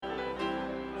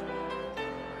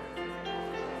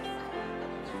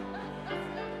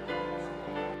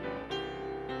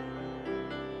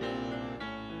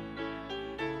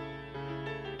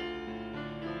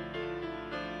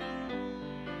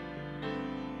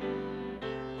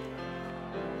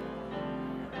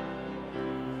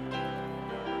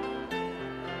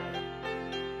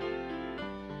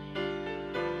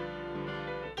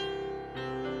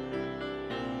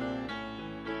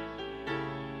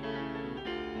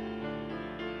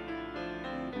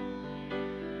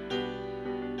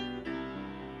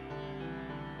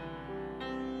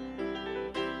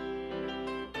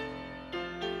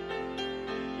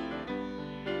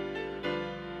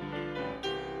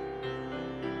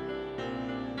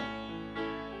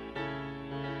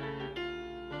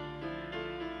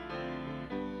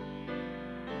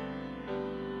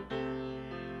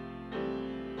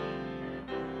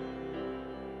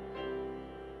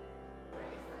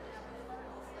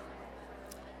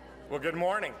Well, good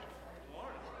morning.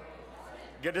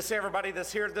 Good to see everybody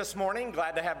that's here this morning.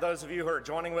 Glad to have those of you who are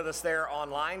joining with us there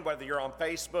online, whether you're on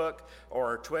Facebook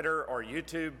or Twitter or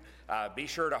YouTube. Be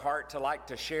sure to heart, to like,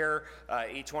 to share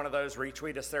each one of those.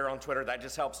 Retweet us there on Twitter. That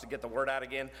just helps to get the word out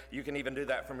again. You can even do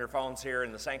that from your phones here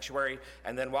in the sanctuary.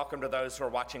 And then welcome to those who are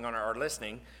watching on our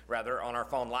listening, rather, on our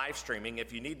phone live streaming.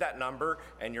 If you need that number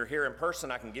and you're here in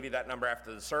person, I can give you that number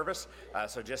after the service.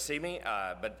 So just see me.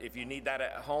 But if you need that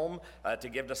at home to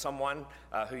give to someone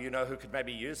who you know who could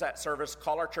maybe use that service,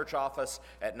 call our church office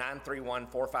at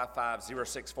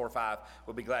 931-455-0645.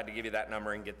 We'll be glad to give you that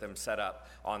number and get them set up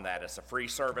on that. It's a free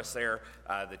service there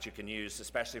that you can use,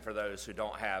 especially for those who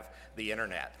don't have the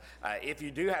internet. If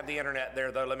you do have the internet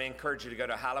there, though, let me encourage you to go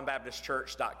to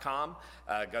highlandbaptistchurch.com.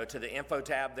 Go to the info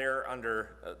tab there under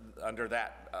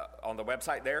that on the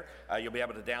website there. You'll be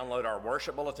able to download our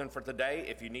worship bulletin for today.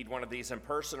 If you need one of these in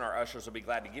person, our ushers will be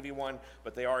glad to give you one,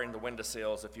 but they are in the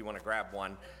windowsills if you want to grab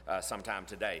one sometime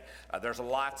today. There's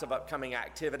lots of upcoming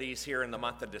activities here in the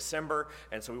month of December,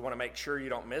 and so we want to make sure you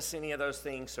don't miss any of those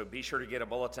things, so be sure to get a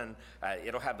bulletin.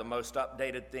 It'll have the most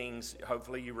updated things.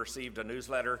 Hopefully you received a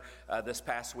newsletter this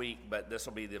past week, but this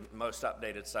will be the most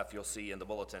updated stuff you'll see in the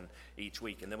bulletin each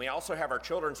week. And then we also have our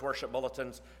children's worship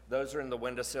bulletins. Those are in the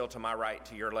windowsill to my right,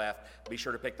 to your left. Be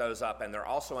sure to pick those up, and they're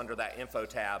also under that info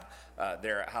tab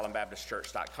there at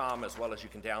highlandbaptistchurch.com, as well as you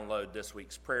can download this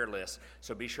week's prayer list,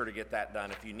 so be sure to get that done.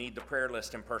 If you need the prayer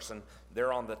list in person,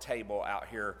 they're on the table out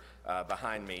here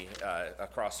behind me,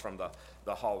 across from the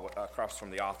hall, across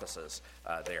from the offices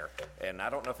there. And I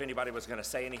don't know if anybody was going to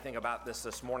say anything about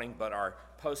this morning, but our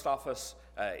post office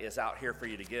is out here for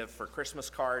you to give for Christmas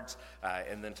cards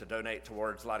and then to donate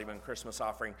towards Lottie Moon Christmas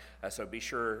offering. So be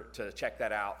sure to check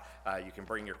that out. You can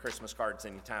bring your Christmas cards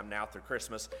anytime now through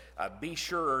Christmas. Be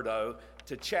sure, though,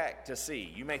 to check to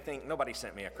see. You may think nobody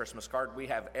sent me a Christmas card. We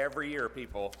have every year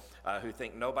people who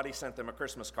think nobody sent them a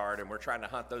Christmas card, and we're trying to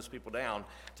hunt those people down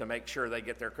to make sure they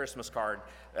get their Christmas card,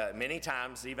 many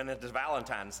times even into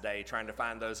Valentine's Day, trying to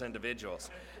find those individuals.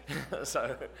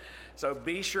 So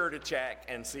be sure to check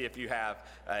and see if you have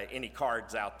any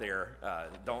cards out there.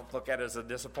 Don't look at it as a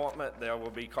disappointment. There will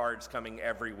be cards coming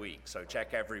every week, so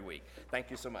check every week.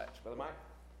 Thank you so much. Brother Mike?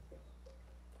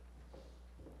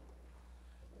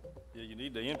 Yeah, you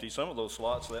need to empty some of those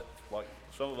slots that, like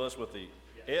some of us with the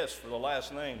S for the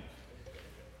last name,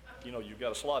 you know, you've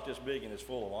got a slot this big and it's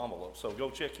full of envelopes, so go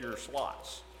check your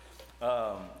slots.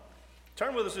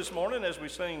 Turn with us this morning as we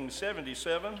sing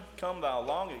 77, Come Thou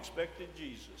Long Expected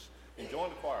Jesus, and join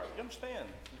the choir. You understand?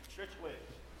 Stretch your legs.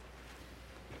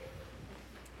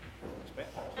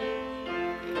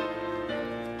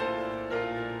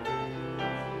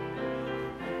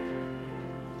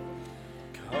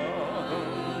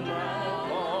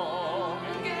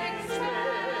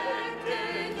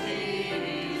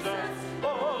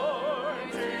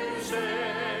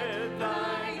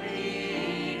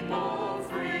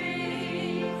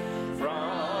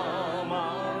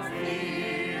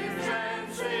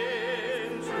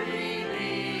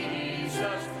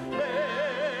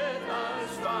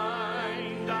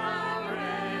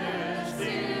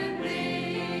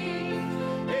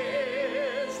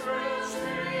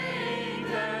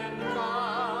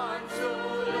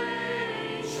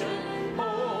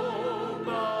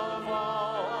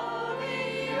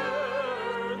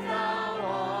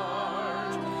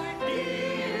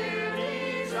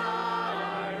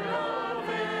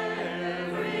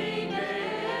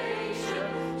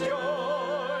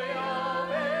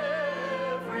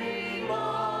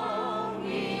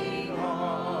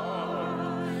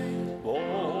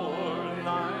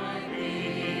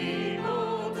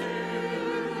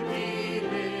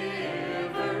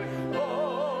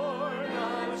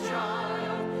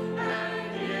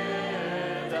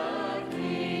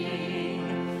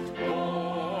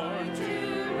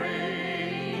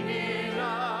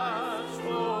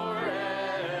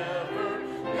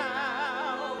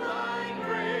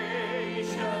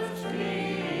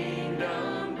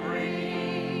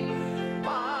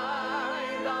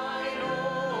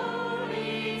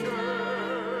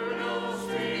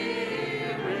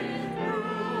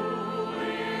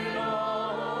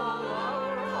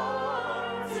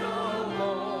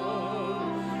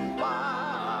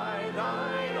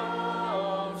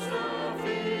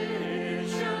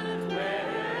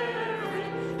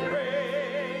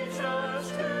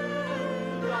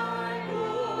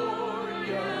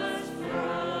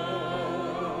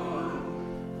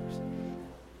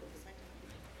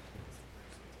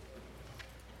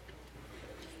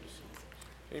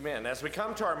 Amen. As we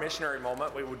come to our missionary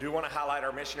moment, we do want to highlight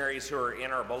our missionaries who are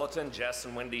in our bulletin. Jess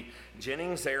and Wendy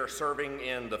Jennings, they are serving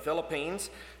in the Philippines,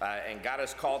 and God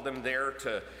has called them there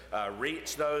to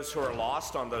reach those who are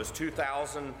lost on those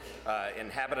 2,000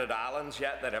 inhabited islands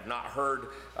yet that have not heard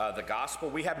the gospel.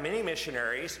 We have many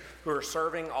missionaries who are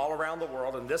serving all around the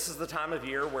world, and this is the time of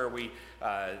year where we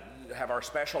have our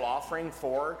special offering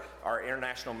for our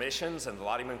international missions and the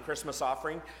Lottie Moon Christmas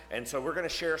offering. And so we're going to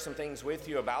share some things with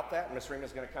you about that. Miss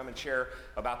Rena's going to come and share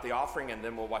about the offering, and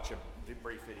then we'll watch a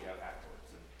brief video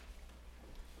afterwards.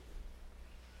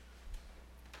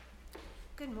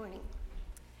 Good morning.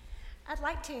 I'd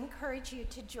like to encourage you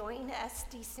to join us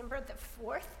December the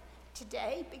 4th,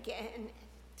 today, begin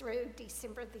through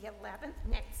December the 11th,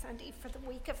 next Sunday, for the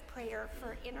week of prayer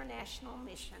for international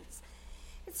missions.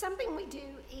 It's something we do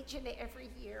each and every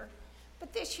year,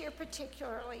 but this year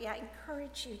particularly, I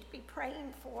encourage you to be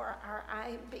praying for our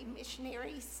IMB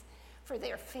missionaries, for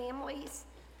their families,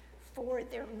 for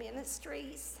their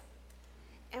ministries,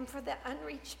 and for the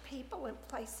unreached people and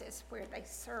places where they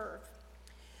serve.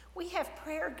 We have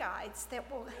prayer guides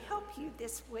that will help you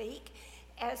this week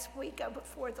as we go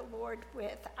before the Lord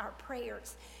with our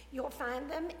prayers. You'll find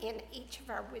them in each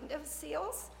of our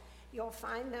windowsills. You'll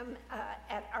find them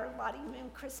at our Lottie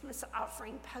Moon Christmas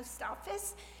offering post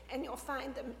office, and you'll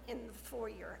find them in the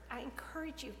foyer. I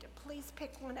encourage you to please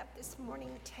pick one up this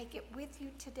morning, take it with you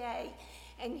today,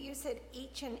 and use it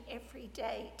each and every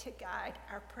day to guide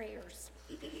our prayers.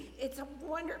 It's a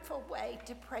wonderful way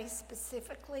to pray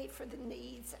specifically for the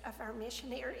needs of our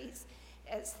missionaries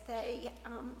as they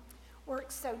work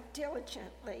so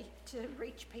diligently to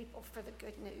reach people for the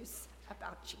good news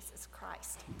about Jesus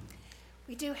Christ.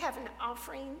 We do have an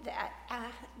offering that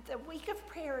the week of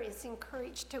prayer is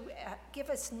encouraged to give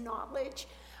us knowledge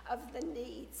of the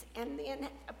needs, and then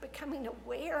becoming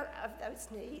aware of those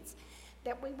needs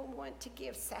that we will want to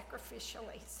give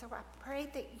sacrificially. So I pray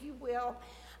that you will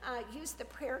use the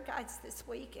prayer guides this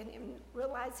week, and in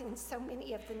realizing so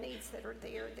many of the needs that are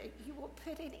there, that you will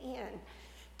put it in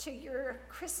to your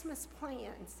Christmas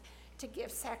plans to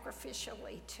give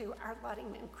sacrificially to our Lottie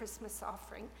Moon Christmas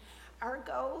offering. Our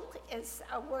goal is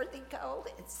a worthy goal.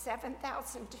 It's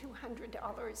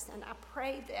 $7,200, and I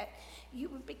pray that you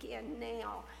would begin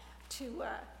now to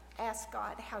ask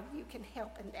God how you can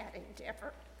help in that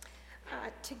endeavor.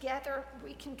 Together,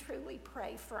 we can truly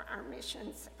pray for our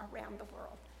missions around the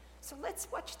world. So let's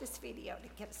watch this video to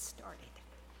get us started.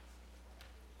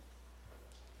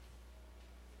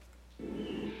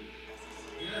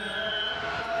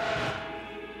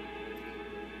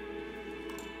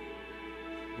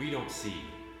 We don't see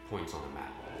points on a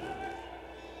map.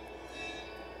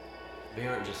 They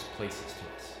aren't just places to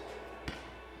us.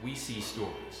 We see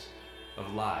stories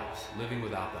of lives living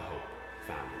without the hope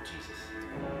found in Jesus.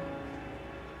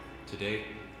 Today,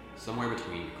 somewhere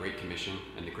between the Great Commission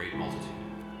and the Great Multitude,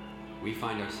 we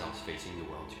find ourselves facing the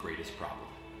world's greatest problem: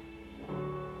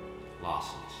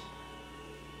 lostness.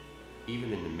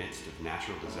 Even in the midst of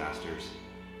natural disasters,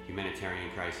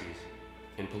 humanitarian crises,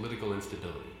 and political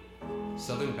instability,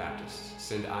 Southern Baptists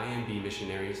send IMB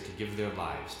missionaries to give their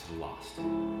lives to the lost,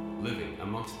 living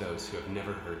amongst those who have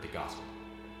never heard the gospel.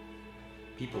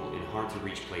 People in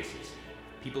hard-to-reach places,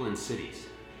 people in cities,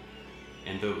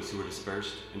 and those who are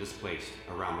dispersed and displaced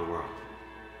around the world.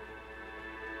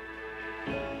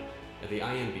 At the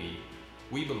IMB,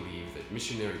 we believe that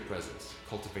missionary presence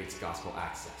cultivates gospel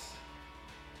access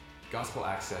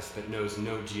that knows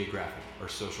no geographic or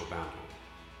social boundary.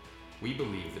 We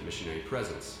believe that missionary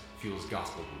presence fuels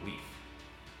gospel belief,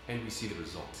 and we see the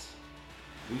results.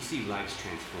 We see lives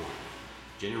transformed,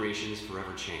 generations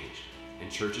forever changed,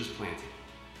 and churches planted.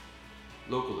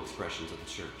 Local expressions of the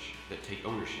church that take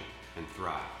ownership and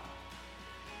thrive.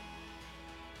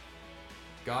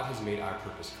 God has made our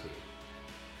purpose clear.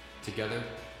 Together,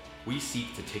 we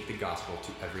seek to take the gospel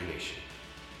to every nation,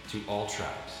 to all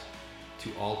tribes,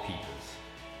 to all peoples,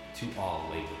 to all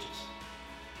languages.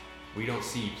 We don't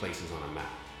see places on a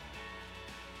map.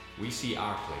 We see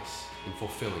our place in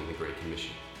fulfilling the Great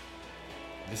Commission.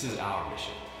 This is our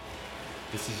mission.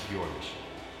 This is your mission.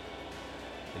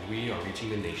 And we are reaching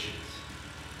the nations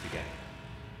together.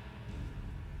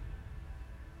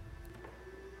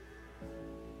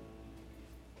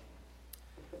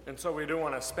 And so we do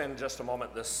want to spend just a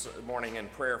moment this morning in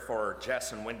prayer for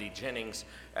Jess and Wendy Jennings,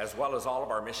 as well as all of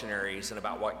our missionaries, and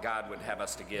about what God would have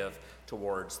us to give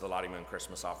towards the Lottie Moon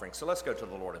Christmas offering. So let's go to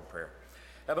the Lord in prayer.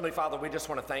 Heavenly Father, we just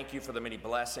want to thank you for the many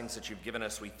blessings that you've given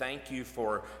us. We thank you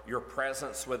for your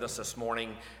presence with us this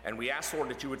morning, and we ask, Lord,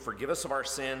 that you would forgive us of our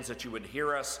sins, that you would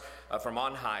hear us from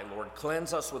on high. Lord,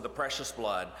 cleanse us with the precious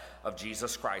blood of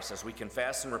Jesus Christ as we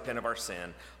confess and repent of our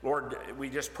sin. Lord, we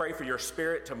just pray for your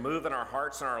Spirit to move in our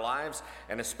hearts and our lives,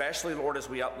 and especially, Lord, as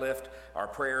we uplift our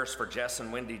prayers for Jess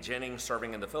and Wendy Jennings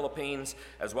serving in the Philippines,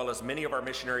 as well as many of our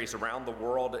missionaries around the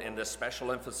world, in this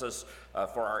special emphasis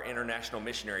for our international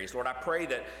missionaries. Lord, I pray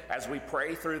that as we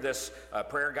pray through this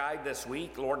prayer guide this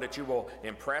week, Lord, that you will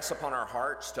impress upon our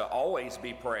hearts to always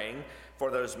be praying for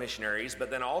those missionaries,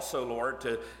 but then also, Lord,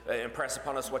 to impress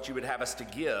upon us what you would have us to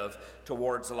give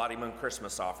towards the Lottie Moon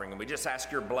Christmas offering. And we just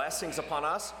ask your blessings upon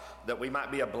us, that we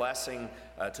might be a blessing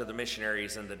to the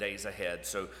missionaries in the days ahead.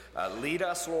 So lead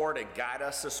us, Lord, and guide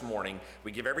us this morning.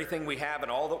 We give everything we have and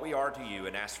all that we are to you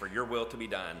and ask for your will to be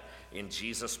done. In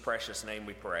Jesus' precious name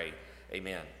we pray.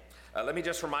 Amen. Let me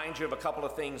just remind you of a couple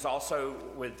of things also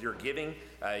with your giving.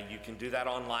 You can do that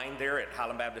online there at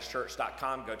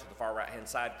highlandbaptistchurch.com. Go to the far right-hand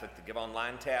side, click the Give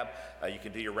Online tab. You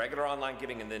can do your regular online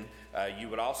giving, and then you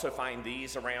would also find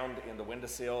these around in the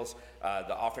windowsills,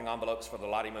 the offering envelopes for the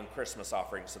Lottie Moon Christmas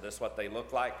offering. So this is what they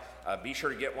look like. Be sure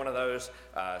to get one of those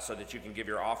so that you can give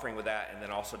your offering with that, and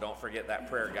then also don't forget that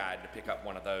prayer guide to pick up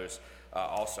one of those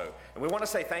also. And we want to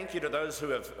say thank you to those who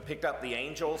have picked up the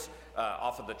angels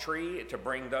off of the tree to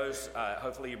bring those.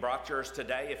 Hopefully you brought yours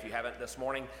today. If you haven't this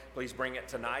morning, please bring it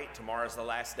tonight. Tomorrow's the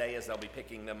last day, as they'll be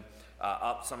picking them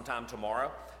up sometime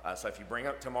tomorrow. So if you bring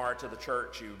it tomorrow to the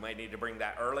church, you may need to bring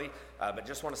that early. But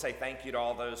just want to say thank you to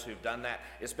all those who've done that.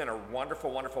 It's been a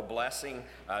wonderful, wonderful blessing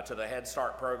to the Head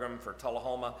Start program for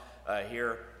Tullahoma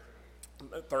here.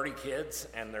 30 kids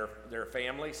and their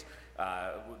families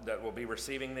that will be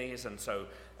receiving these, and so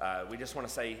we just want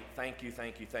to say thank you,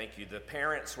 thank you, thank you. The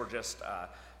parents were just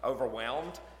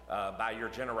overwhelmed by your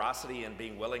generosity in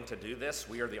being willing to do this.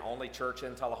 We are the only church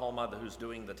in Tullahoma who's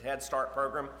doing the Head Start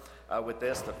program with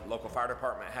this. The local fire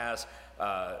department has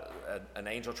an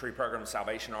Angel Tree program.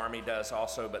 Salvation Army does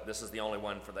also, but this is the only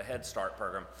one for the Head Start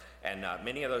program. And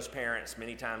many of those parents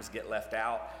many times get left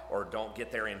out or don't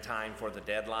get there in time for the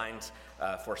deadlines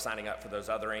for signing up for those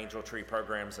other Angel Tree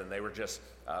programs, and they were just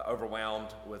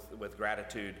overwhelmed with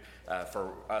gratitude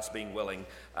for us being willing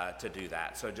to do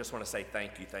that. So just want to say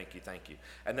thank you, thank you, thank you.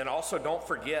 And then also don't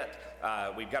forget,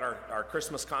 we've got our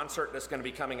Christmas concert that's going to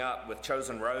be coming up with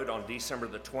Chosen Road on December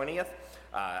the 20th.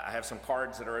 I have some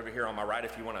cards that are over here on my right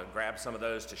if you want to grab some of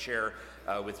those to share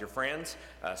with your friends.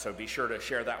 So be sure to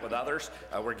share that with others.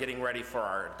 We're getting ready for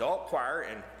our adult choir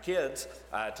and kids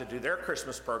to do their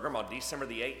Christmas program on December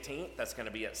the 18th. That's going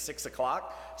to be at 6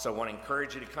 o'clock. So I want to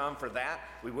encourage you to come for that.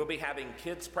 We will be having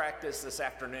kids practice this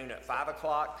afternoon at 5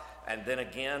 o'clock. And then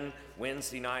again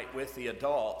Wednesday night with the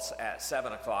adults at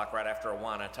 7 o'clock, right after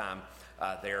Awana time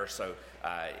there. So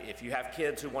if you have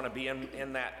kids who want to be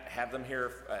in that, have them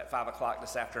here at 5 o'clock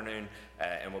this afternoon,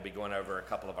 and we'll be going over a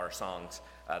couple of our songs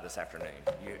this afternoon.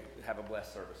 You have a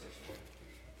blessed service this morning.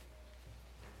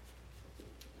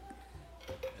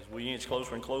 As we inch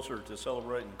closer and closer to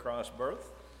celebrating Christ's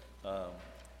birth,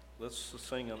 let's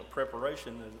sing a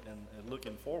preparation and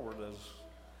looking forward, as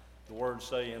the words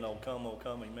say in O Come,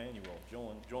 Emmanuel.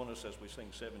 Join us as we sing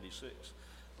 76.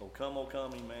 O Come,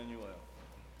 Emmanuel.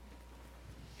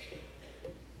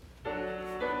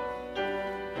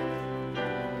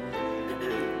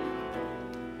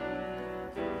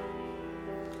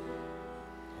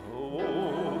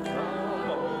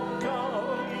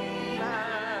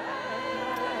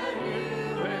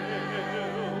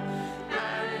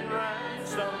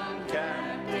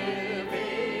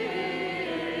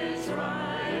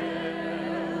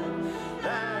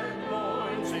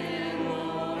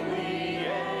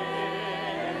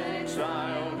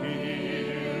 Exile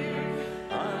here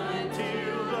until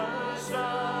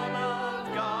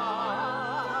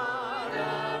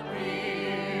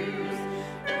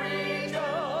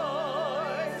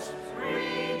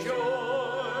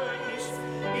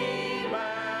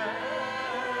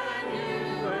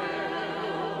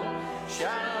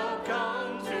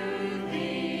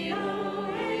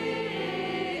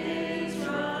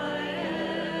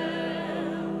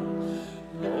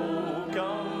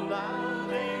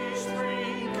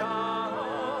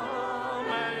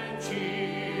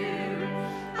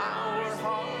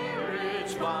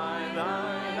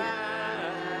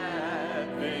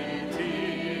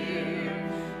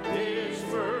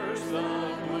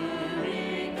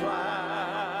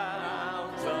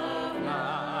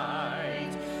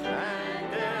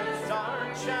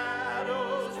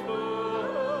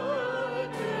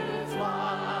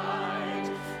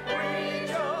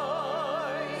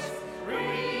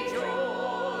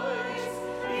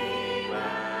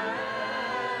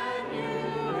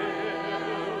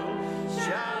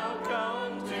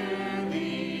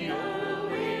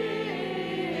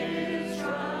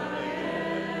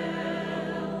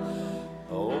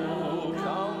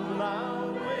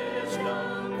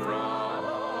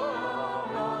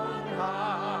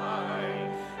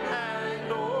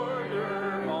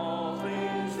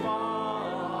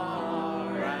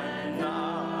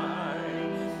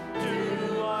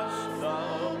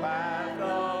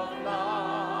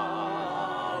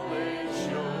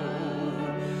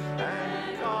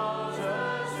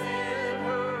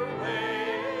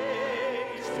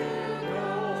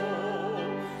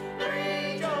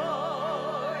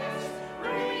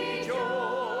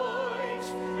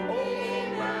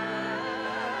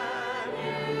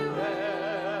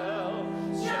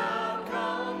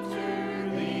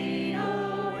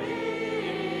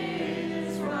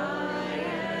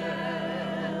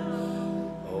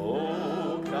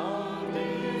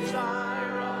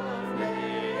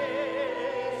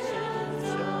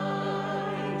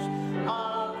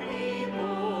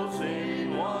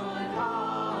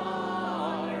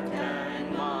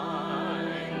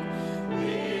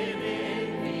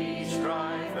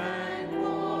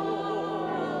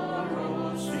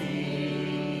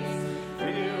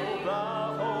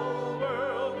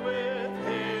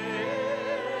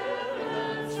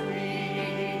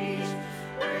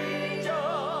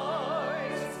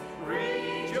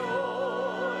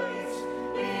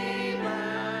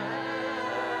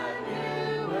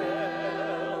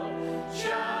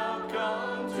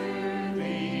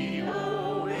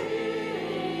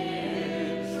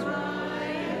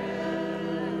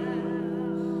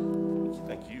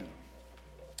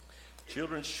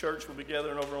Children's Church will be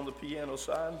gathering over on the piano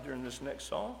side during this next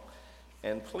song.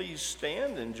 And please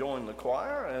stand and join the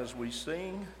choir as we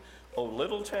sing, O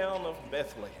Little Town of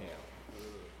Bethlehem.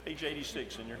 Page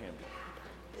 86 in your hymn.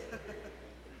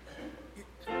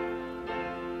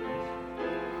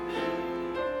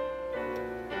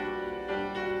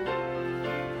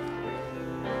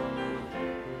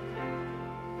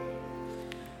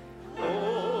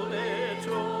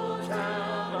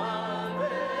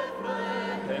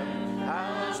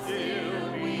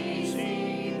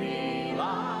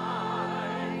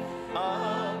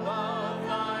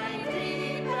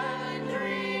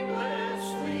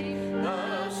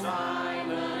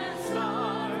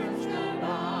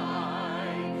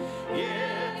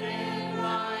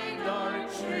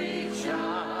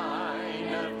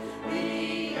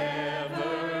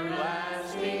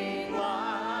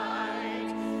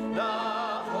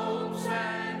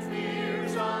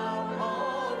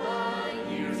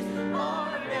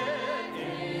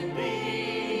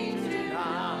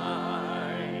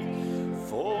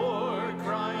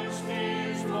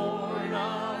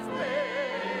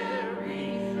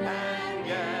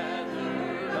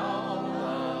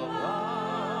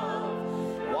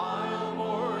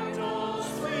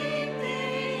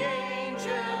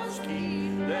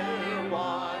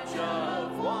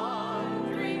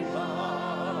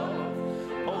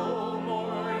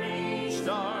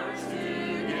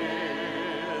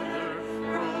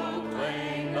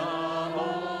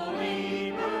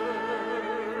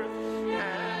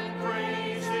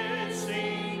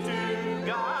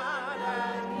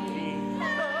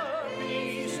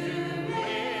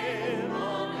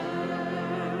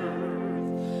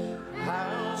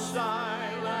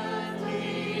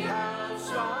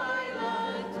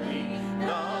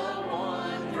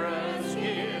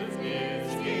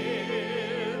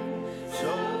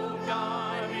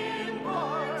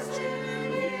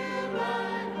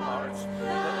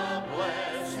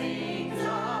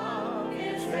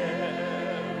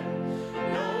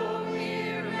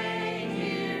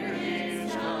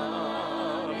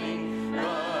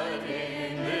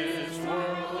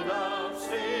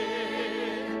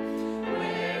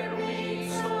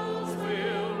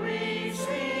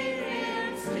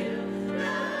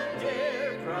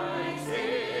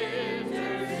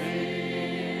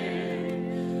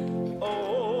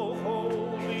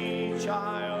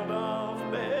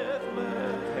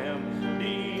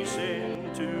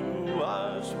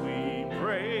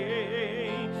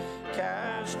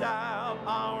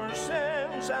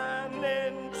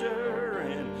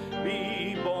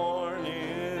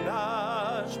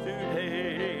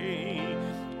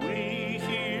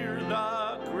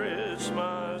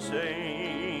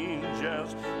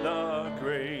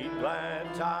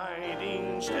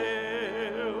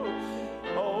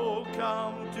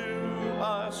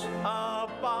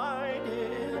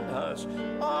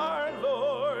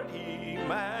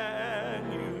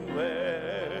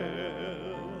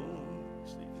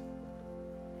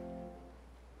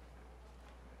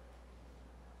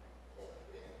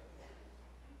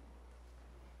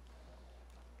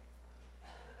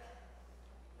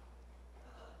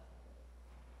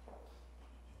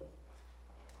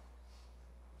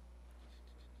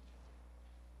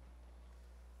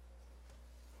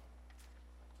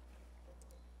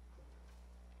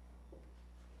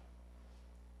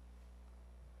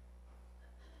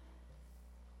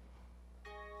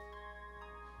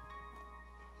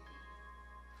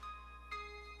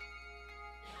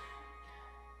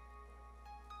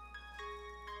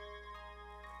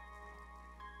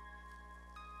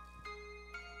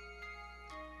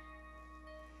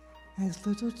 As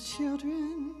little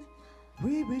children,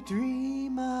 we would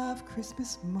dream of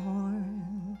Christmas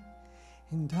morn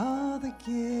and all the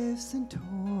gifts and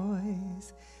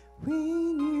toys we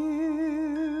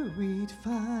knew we'd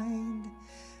find,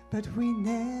 but we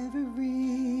never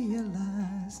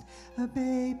realized a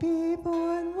baby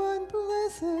born one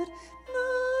blessed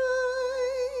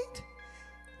night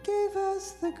gave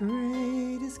us the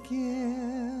greatest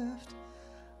gift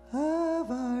of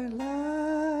our lives.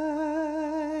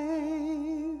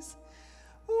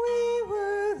 We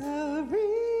were the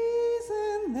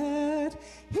reason that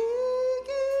he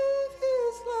gave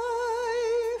his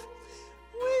life.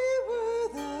 We were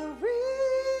the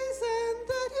reason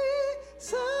that he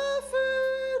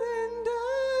suffered and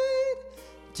died.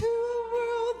 To a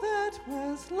world that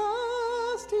was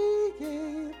lost, he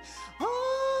gave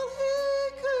all he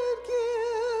could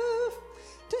give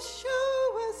to show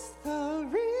us the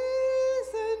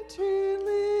reason to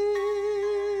live.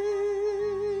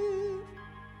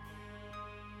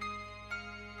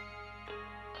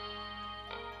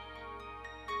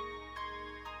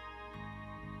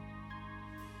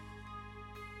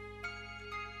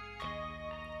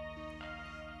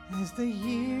 As the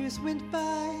years went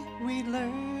by, we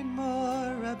learned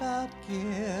more about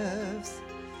gifts,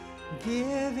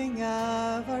 giving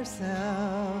of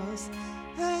ourselves,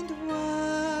 and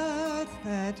what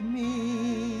that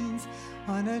means.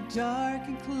 On a dark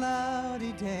and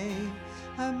cloudy day,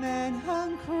 a man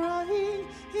hung crying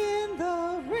in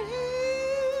the rain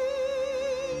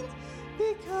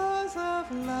because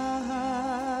of love,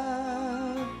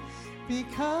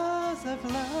 because of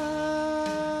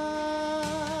love.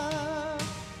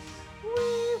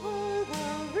 We were the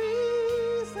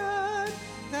reason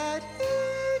that he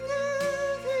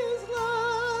gave his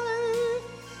life.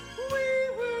 We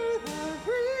were the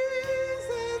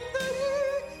reason that he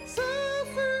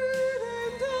suffered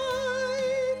and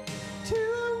died. To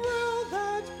a world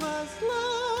that was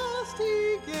lost, he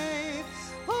gave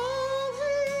all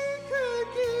he could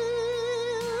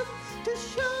give to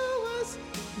show us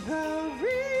the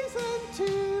reason to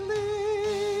live.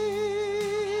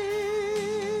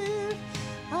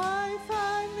 I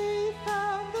finally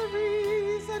found the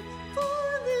reason for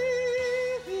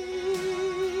living.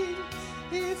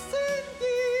 It's in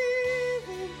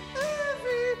giving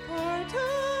every part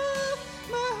of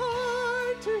my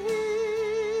heart to him.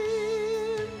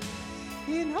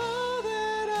 In all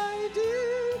that I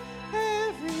do,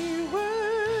 every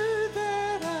word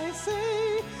that I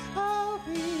say, I'll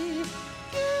be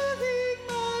giving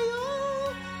my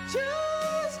all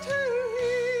just to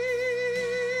him,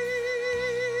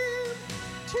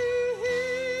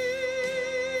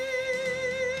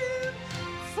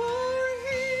 for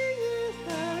he is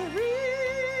the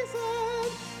reason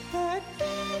that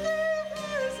he gave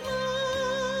his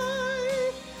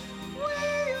life. We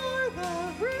are the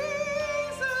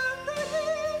reason that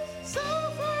he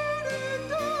suffered and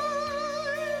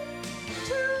died.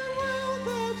 To a world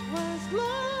that was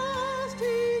lost,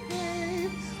 he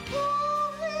gave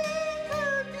all he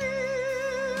could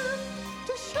give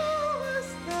to show us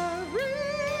the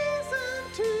reason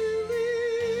to live.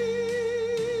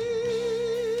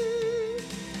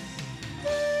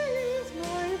 He is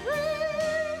my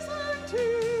reason to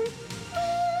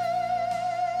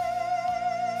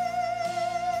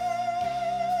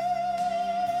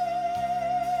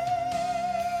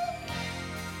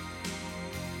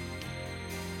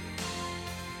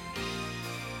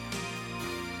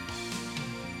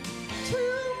To a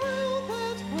world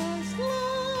that was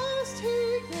lost, he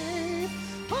gave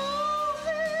all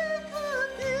he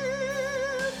could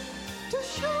give to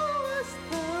show us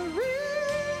the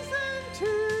reason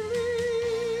to live.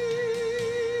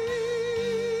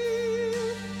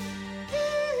 He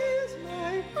is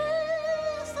my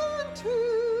reason to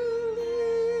live.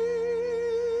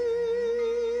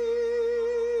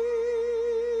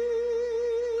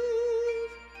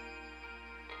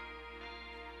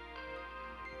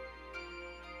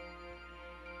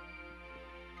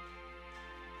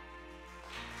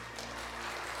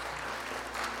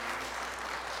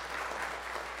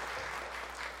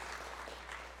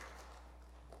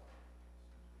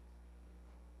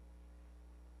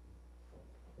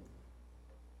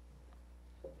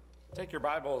 Take your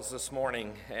Bibles this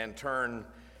morning and turn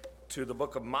to the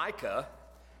book of Micah.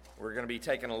 We're going to be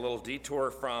taking a little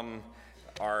detour from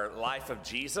our life of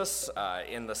Jesus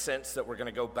in the sense that we're going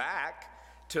to go back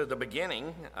to the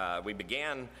beginning. We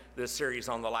began this series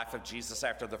on the life of Jesus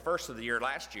after the first of the year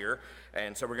last year,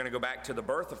 and so we're going to go back to the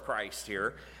birth of Christ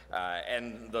here.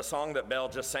 And the song that Belle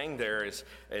just sang there is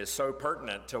so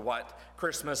pertinent to what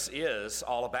Christmas is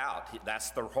all about.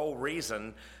 That's the whole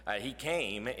reason he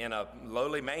came in a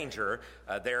lowly manger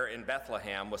there in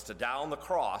Bethlehem, was to die on the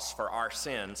cross for our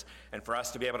sins and for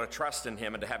us to be able to trust in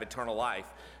him and to have eternal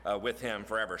life with him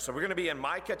forever. So we're going to be in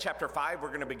Micah chapter 5. We're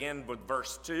going to begin with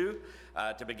verse 2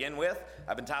 to begin with.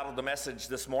 I've entitled the message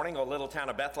this morning, O Little Town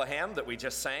of Bethlehem, that we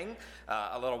just sang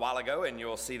a little while ago, and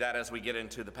you'll see that as we get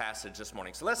into the passage this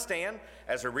morning. So let's stand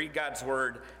as we read God's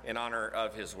word in honor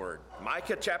of his word.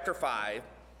 Micah chapter 5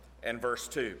 and verse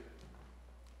 2.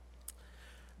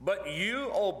 But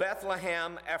you, O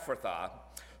Bethlehem Ephrathah,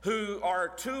 who are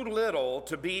too little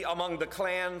to be among the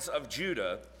clans of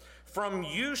Judah, from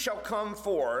you shall come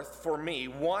forth for me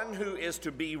one who is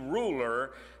to be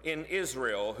ruler in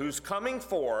Israel, whose coming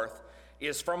forth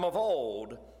is from of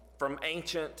old, from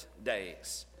ancient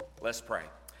days. Let's pray.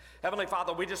 Heavenly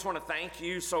Father, we just want to thank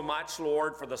you so much,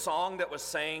 Lord, for the song that was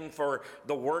sang, for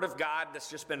the word of God that's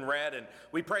just been read. And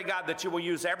we pray, God, that you will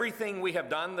use everything we have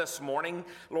done this morning,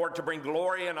 Lord, to bring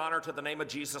glory and honor to the name of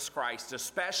Jesus Christ.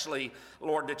 Especially,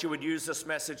 Lord, that you would use this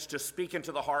message to speak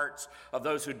into the hearts of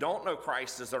those who don't know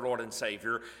Christ as their Lord and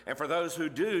Savior. And for those who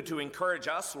do, to encourage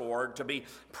us, Lord, to be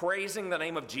praising the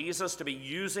name of Jesus, to be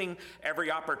using every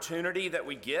opportunity that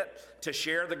we get to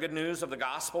share the good news of the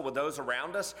gospel with those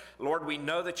around us. Lord, we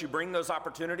know that you bring those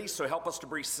opportunities, so help us to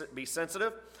be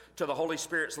sensitive to the Holy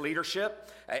Spirit's leadership.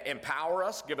 Empower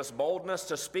us, give us boldness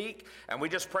to speak. And we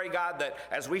just pray, God, that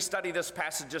as we study this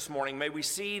passage this morning, may we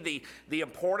see the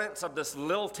importance of this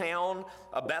little town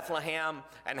of Bethlehem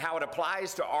and how it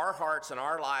applies to our hearts and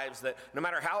our lives, that no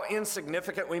matter how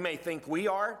insignificant we may think we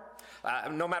are,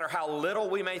 no matter how little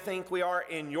we may think we are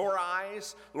in your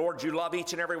eyes, Lord, you love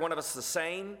each and every one of us the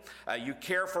same. You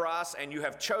care for us, and you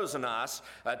have chosen us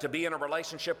to be in a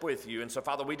relationship with you. And so,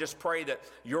 Father, we just pray that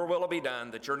your will be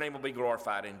done, that your name will be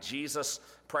glorified. In Jesus'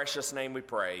 precious name we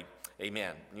pray.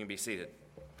 Amen. You can be seated.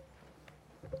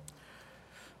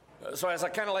 So as I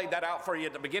kind of laid that out for you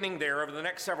at the beginning there, over the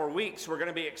next several weeks, we're going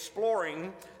to be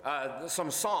exploring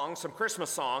some Christmas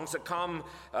songs that come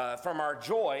from our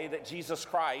joy that Jesus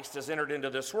Christ has entered into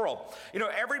this world. You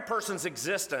know, every person's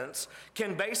existence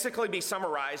can basically be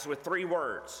summarized with three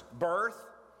words: birth,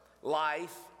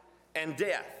 life, and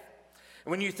death.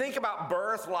 When you think about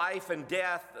birth, life, and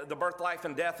death, the birth, life,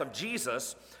 and death of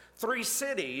Jesus, three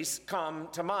cities come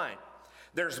to mind.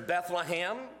 There's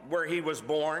Bethlehem, where he was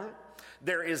born.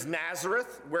 There is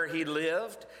Nazareth, where he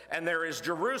lived, and there is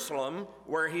Jerusalem,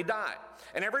 where he died.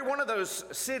 And every one of those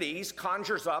cities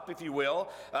conjures up, if you will,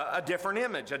 a different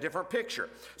image, a different picture.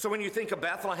 So when you think of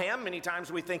Bethlehem, many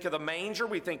times we think of the manger,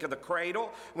 we think of the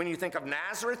cradle. When you think of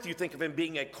Nazareth, you think of him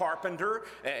being a carpenter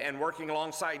and working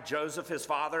alongside Joseph, his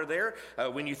father there.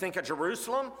 When you think of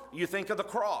Jerusalem, you think of the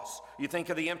cross. You think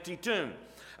of the empty tomb.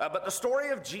 But the story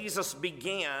of Jesus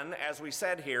began, as we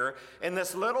said here, in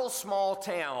this little small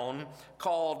town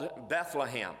called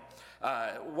Bethlehem.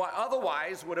 What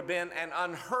otherwise would have been an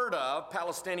unheard of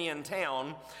Palestinian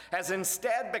town has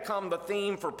instead become the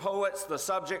theme for poets, the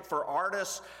subject for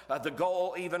artists, the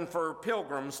goal even for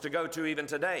pilgrims to go to even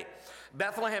today.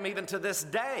 Bethlehem, even to this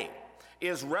day,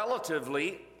 is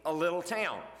relatively a little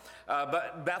town.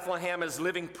 But Bethlehem is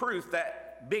living proof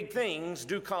that big things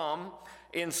do come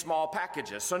in small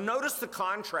packages. So notice the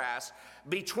contrast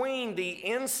between the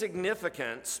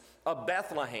insignificance of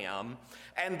Bethlehem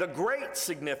and the great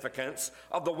significance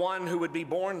of the one who would be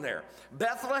born there.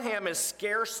 Bethlehem is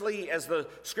scarcely, as the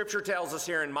scripture tells us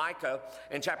here in Micah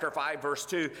in chapter 5 verse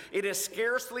 2, it is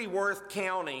scarcely worth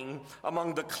counting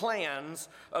among the clans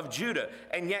of Judah.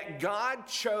 And yet God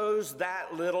chose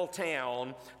that little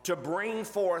town to bring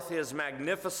forth his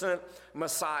magnificent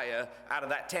Messiah out of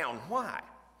that town. Why?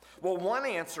 Well, one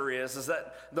answer is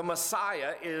that the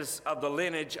Messiah is of the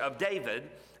lineage of David.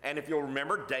 And if you'll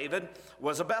remember, David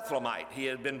was a Bethlehemite. He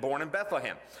had been born in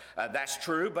Bethlehem. That's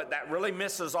true, but that really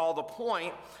misses all the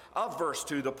point of verse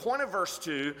 2. The point of verse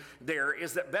 2 there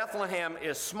is that Bethlehem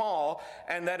is small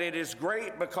and that it is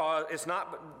great because it's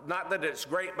not that it's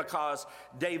great because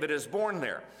David is born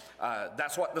there.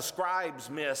 That's what the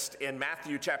scribes missed in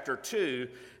Matthew chapter 2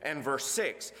 and verse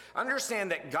 6.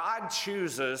 Understand that God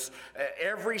chooses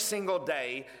every single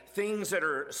day things that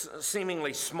are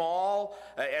seemingly small,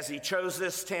 as he chose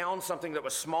this town, something that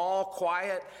was small,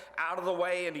 quiet, out of the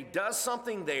way, and he does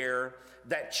something there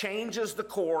that changes the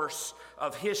course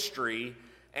of history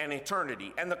and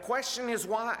eternity. And the question is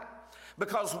why?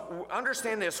 Because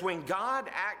understand this, when God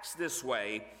acts this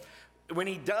way, when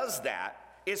he does that,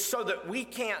 it's so that we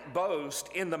can't boast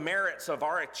in the merits of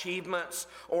our achievements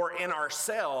or in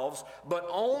ourselves, but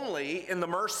only in the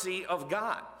mercy of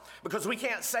God. Because we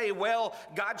can't say, well,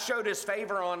 God showed his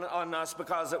favor on us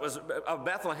because it was of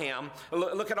Bethlehem.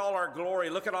 Look at all our glory.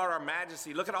 Look at all our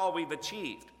majesty. Look at all we've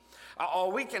achieved.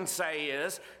 All we can say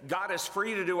is God is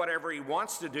free to do whatever he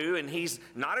wants to do, and he's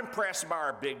not impressed by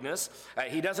our bigness.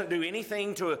 He doesn't do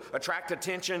anything to attract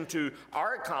attention to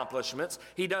our accomplishments.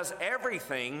 He does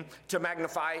everything to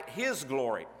magnify his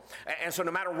glory. And so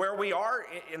no matter where we are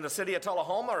in the city of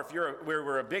Tullahoma, or if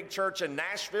we're a big church in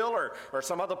Nashville or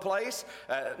some other place,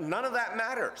 none of that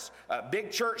matters.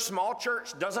 Big church, small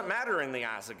church, doesn't matter in the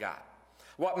eyes of God.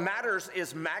 What matters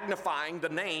is magnifying the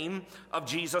name of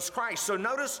Jesus Christ. So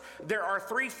notice there are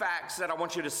three facts that I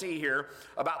want you to see here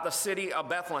about the city of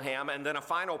Bethlehem, and then a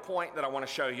final point that I want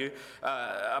to show you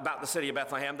about the city of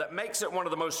Bethlehem that makes it one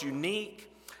of the most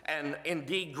unique and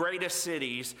indeed greatest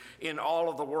cities in all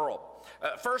of the world.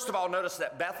 First of all, notice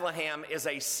that Bethlehem is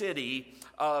a city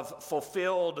of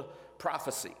fulfilled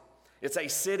prophecy. It's a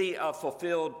city of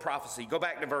fulfilled prophecy. Go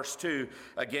back to verse 2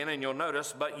 again, and you'll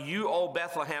notice, but you, O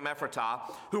Bethlehem Ephratah,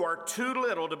 who are too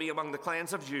little to be among the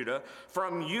clans of Judah,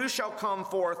 from you shall come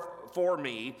forth for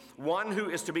me one who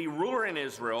is to be ruler in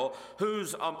Israel,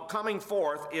 whose coming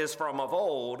forth is from of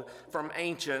old, from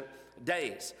ancient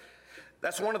days.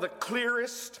 That's one of the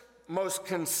clearest, most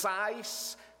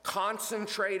concise,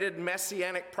 concentrated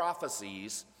messianic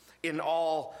prophecies in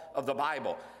all of the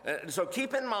Bible. So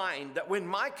keep in mind that when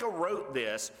Micah wrote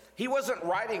this, he wasn't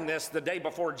writing this the day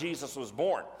before Jesus was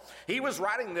born. He was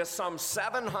writing this some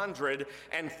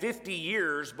 750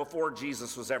 years before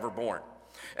Jesus was ever born.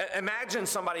 Imagine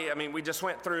somebody, I mean, we just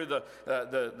went through the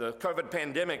COVID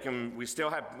pandemic, and we still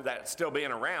have that still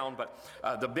being around, but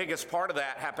the biggest part of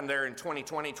that happened there in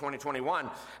 2020,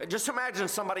 2021. Just imagine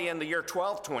somebody in the year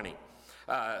 1220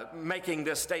 making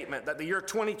this statement that the year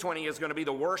 2020 is going to be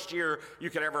the worst year you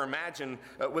could ever imagine,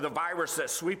 with a virus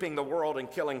that's sweeping the world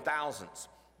and killing thousands.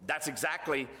 That's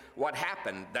exactly what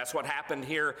happened. That's what happened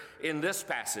here in this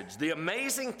passage. The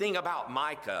amazing thing about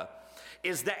Micah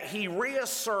is that he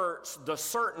reasserts the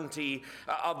certainty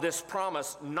of this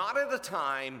promise, not at a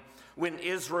time when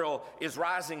Israel is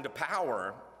rising to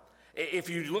power. If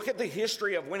you look at the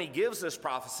history of when he gives this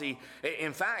prophecy,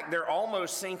 in fact, they're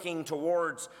almost sinking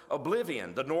towards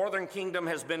oblivion. The northern kingdom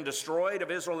has been destroyed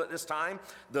of Israel at this time.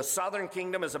 The southern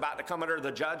kingdom is about to come under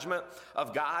the judgment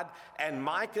of God. And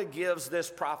Micah gives this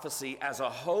prophecy as a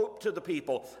hope to the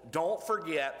people. Don't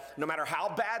forget, no matter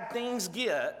how bad things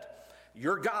get,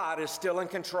 your God is still in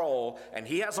control, and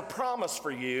he has a promise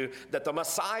for you that the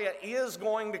Messiah is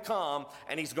going to come,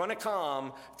 and he's going to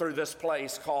come through this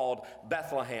place called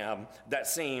Bethlehem that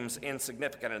seems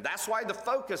insignificant. And that's why the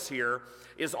focus here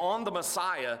is on the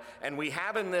Messiah, and we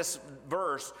have in this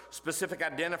verse specific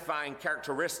identifying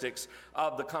characteristics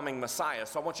of the coming Messiah.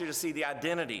 So I want you to see the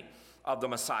identity of the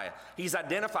Messiah. He's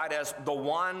identified as the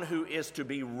one who is to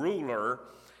be ruler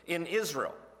in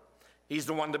Israel. He's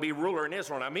the one to be ruler in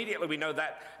Israel. Now, immediately we know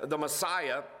that the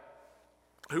Messiah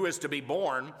who is to be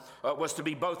born was to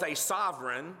be both a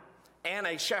sovereign and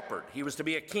a shepherd. He was to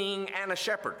be a king and a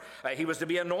shepherd. He was to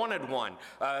be anointed one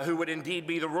who would indeed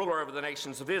be the ruler over the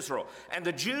nations of Israel. And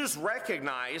the Jews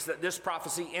recognized that this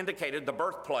prophecy indicated the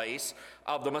birthplace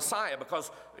of the Messiah,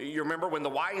 because you remember when the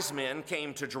wise men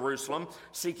came to Jerusalem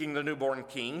seeking the newborn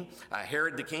king,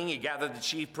 Herod the king, he gathered the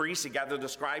chief priests, he gathered the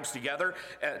scribes together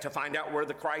to find out where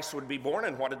the Christ would be born.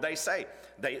 And what did they say?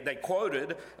 They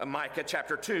quoted Micah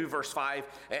chapter 2, verse 5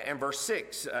 and verse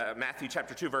 6. Matthew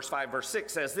chapter 2, verse 5, verse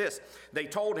 6 says this: they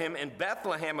told him, in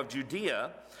Bethlehem of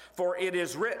Judea, for it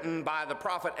is written by the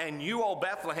prophet, and you, O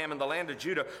Bethlehem, in the land of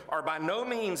Judah, are by no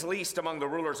means least among the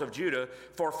rulers of Judah,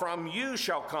 for from you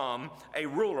shall come a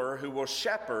ruler who will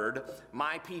shepherd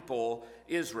my people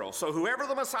Israel. So whoever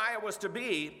the Messiah was to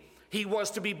be, he was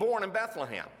to be born in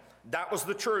Bethlehem. That was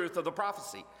the truth of the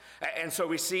prophecy. And so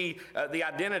we see the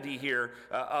identity here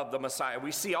of the Messiah.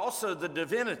 We see also the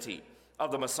divinity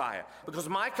of the Messiah, because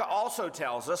Micah also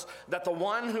tells us that the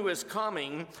one who is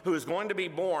coming, who is going to be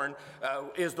born,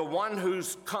 is the one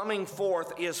whose coming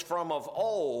forth is from of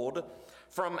old,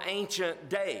 from ancient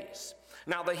days.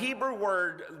 Now, the Hebrew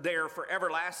word there for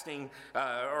everlasting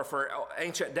or for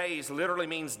ancient days literally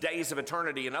means days of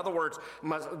eternity. In other words,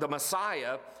 the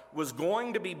Messiah was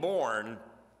going to be born,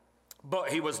 but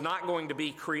he was not going to be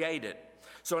created.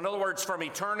 So in other words, from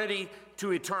eternity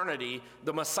to eternity,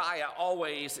 the Messiah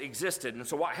always existed. And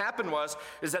so what happened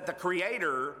is that the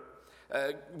Creator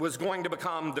was going to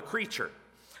become the creature.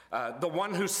 The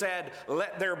one who said,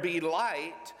 "Let there be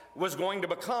light," was going to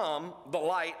become the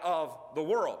light of the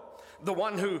world. The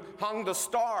one who hung the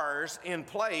stars in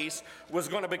place was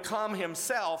going to become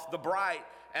himself the bright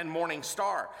and morning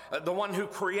star. The one who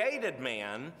created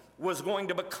man was going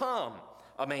to become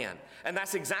a man. And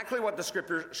that's exactly what the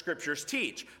scriptures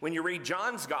teach. When you read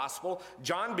John's gospel,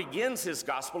 John begins his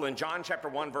gospel in John chapter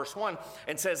 1, verse 1,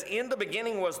 and says, "In the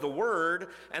beginning was the Word,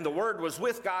 and the Word was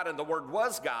with God, and the Word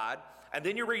was God." And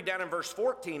then you read down in verse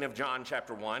 14 of John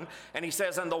chapter 1, and he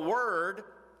says, "And the Word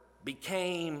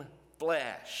became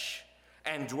flesh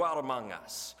and dwelt among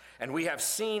us. And we have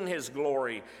seen his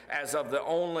glory as of the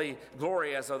only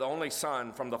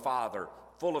Son from the Father,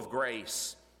 full of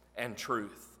grace and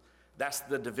truth." That's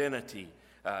the divinity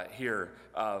here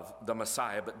of the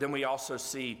Messiah. But then we also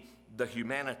see the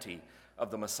humanity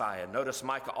of the Messiah. Notice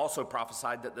Micah also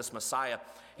prophesied that this Messiah,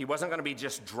 he wasn't going to be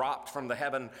just dropped from the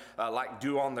heaven like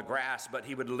dew on the grass, but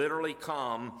he would literally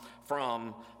come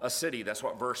from a city. That's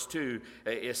what verse 2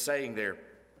 is saying there.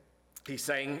 He's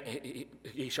saying,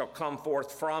 he shall come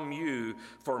forth from you,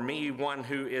 for me, one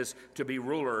who is to be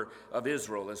ruler of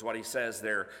Israel, is what he says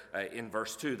there in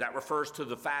verse 2. That refers to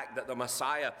the fact that the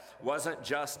Messiah wasn't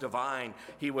just divine,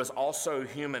 he was also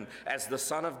human. As the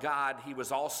Son of God, he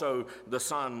was also the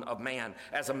Son of Man.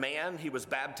 As a man, he was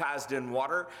baptized in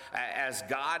water. As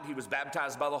God, he was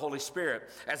baptized by the Holy Spirit.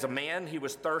 As a man, he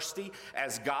was thirsty.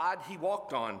 As God, he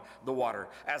walked on the water.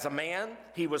 As a man,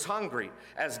 he was hungry.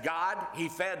 As God, he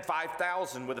fed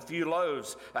 5,000 with a few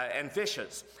loaves and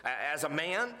fishes. As a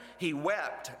man, he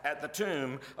wept at the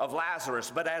tomb of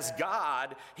Lazarus, but as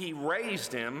God, he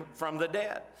raised him from the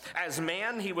dead. As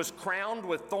man, he was crowned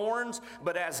with thorns,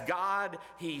 but as God,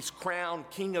 he's crowned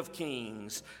King of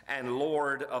Kings and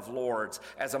Lord of Lords.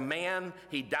 As a man,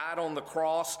 he died on the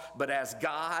cross, but as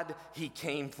God, he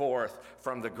came forth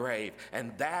from the grave.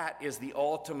 And that is the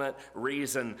ultimate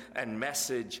reason and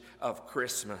message of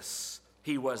Christmas.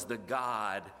 He was the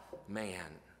God-man.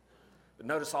 But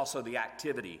notice also the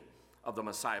activity of the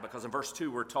Messiah, because in verse 2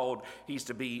 we're told he's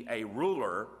to be a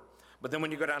ruler, but then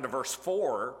when you go down to verse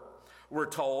 4, we're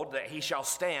told that he shall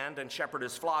stand and shepherd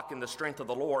his flock in the strength of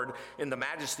the Lord, in the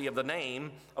majesty of the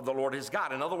name of the Lord his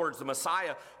God. In other words, the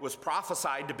Messiah was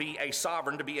prophesied to be a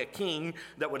sovereign, to be a king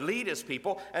that would lead his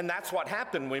people, and that's what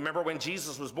happened. We remember when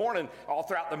Jesus was born, and all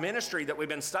throughout the ministry that we've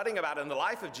been studying about in the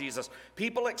life of Jesus,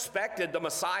 people expected the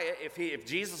Messiah, if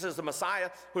Jesus is the Messiah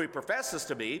who he professes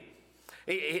to be,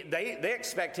 they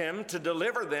expect him to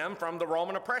deliver them from the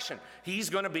Roman oppression. He's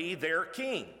going to be their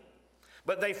king.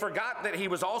 But they forgot that he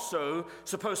was also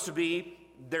supposed to be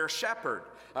their shepherd,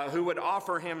 who would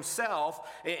offer himself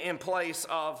in place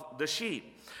of the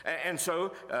sheep. And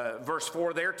so verse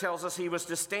 4 there tells us he was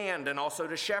to stand and also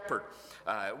to shepherd.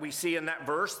 We see in that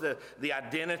verse the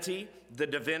identity, the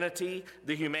divinity,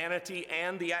 the humanity,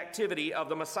 and the activity of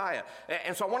the Messiah.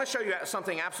 And so I want to show you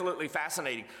something absolutely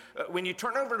fascinating. When you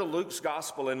turn over to Luke's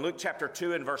gospel in Luke chapter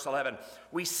 2 and verse 11,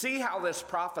 we see how this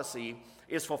prophecy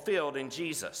is fulfilled in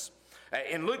Jesus.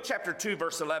 In Luke chapter 2,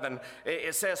 verse 11,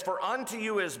 it says, "For unto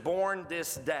you is born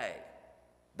this day."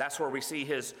 That's where we see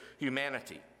his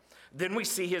humanity. Then we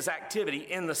see his activity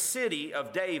in the city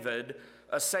of David,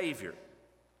 a Savior.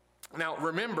 Now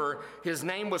remember, his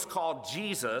name was called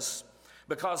Jesus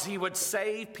because he would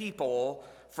save people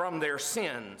from their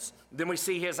sins. Then we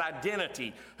see his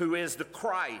identity, who is the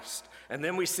Christ. And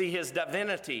then we see his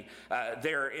divinity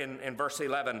there in verse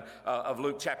 11 of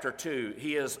Luke chapter 2.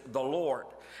 He is the Lord.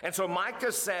 And so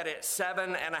Micah said it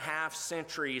 7.5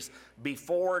 centuries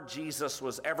before Jesus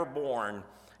was ever born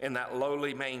in that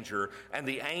lowly manger, and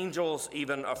the angels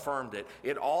even affirmed it.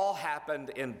 It all happened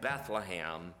in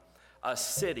Bethlehem, a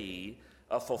city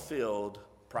of fulfilled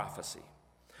prophecy.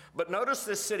 But notice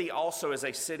this city also is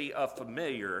a city of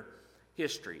familiar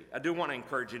history. I do want to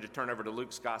encourage you to turn over to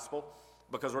Luke's gospel,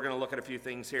 because we're going to look at a few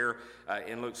things here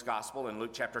in Luke's gospel, in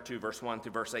Luke chapter 2, verse 1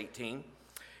 through verse 18.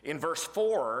 In verse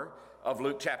 4 of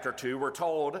Luke chapter 2, we're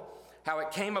told how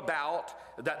it came about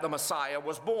that the Messiah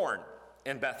was born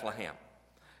in Bethlehem.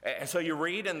 And so you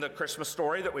read in the Christmas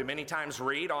story that we many times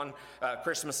read on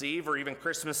Christmas Eve or even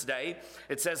Christmas Day,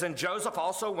 it says, "And Joseph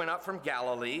also went up from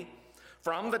Galilee,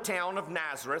 from the town of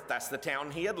Nazareth," that's the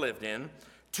town he had lived in,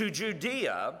 "to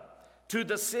Judea, to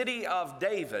the city of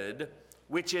David,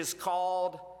 which is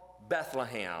called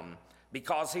Bethlehem,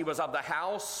 because he was of the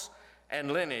house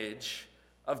and lineage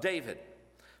of David."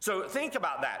 So think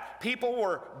about that. People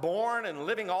were born and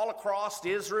living all across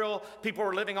Israel. People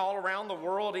were living all around the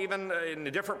world, even in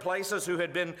different places, who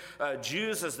had been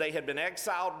Jews as they had been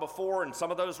exiled before, and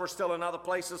some of those were still in other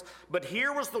places. But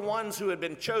here was the ones who had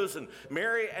been chosen,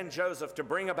 Mary and Joseph, to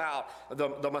bring about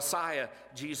the Messiah,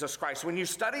 Jesus Christ. When you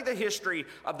study the history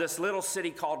of this little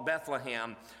city called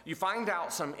Bethlehem, you find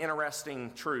out some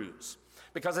interesting truths,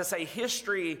 because it's a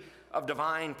history of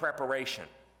divine preparation.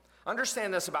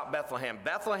 Understand this about Bethlehem.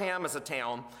 Bethlehem is a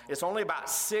town. It's only about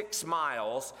 6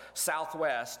 miles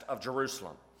southwest of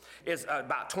Jerusalem. It's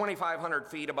about 2,500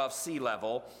 feet above sea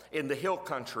level in the hill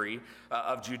country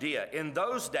of Judea. In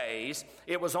those days,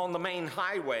 it was on the main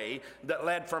highway that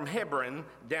led from Hebron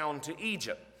down to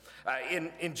Egypt.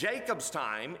 In Jacob's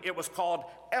time, it was called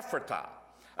Ephratah,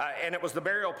 and it was the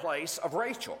burial place of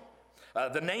Rachel.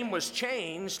 The name was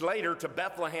changed later to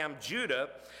Bethlehem, Judah,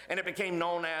 and it became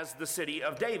known as the city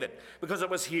of David, because it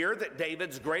was here that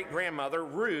David's great-grandmother,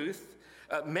 Ruth,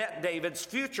 met David's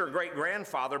future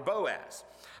great-grandfather, Boaz.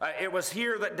 It was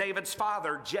here that David's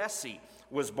father, Jesse,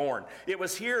 was born. It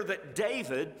was here that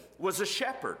David was a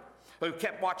shepherd who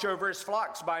kept watch over his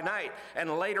flocks by night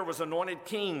and later was anointed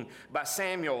king by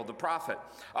Samuel the prophet.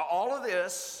 All of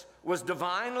this was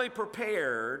divinely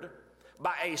prepared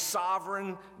by a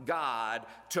sovereign God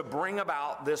to bring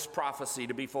about this prophecy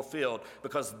to be fulfilled,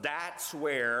 because that's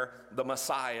where the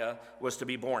Messiah was to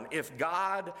be born. If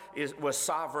God was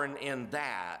sovereign in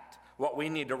that, what we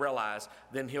need to realize,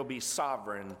 then he'll be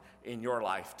sovereign in your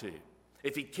life too.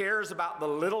 If he cares about the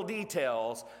little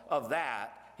details of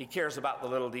that, he cares about the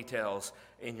little details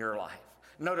in your life.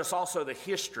 Notice also the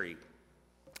history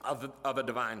of a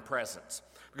divine presence.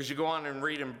 Because you go on and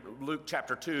read in Luke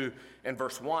chapter 2 and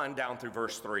verse 1 down through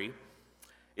verse 3.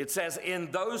 It says, in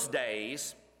those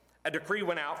days, a decree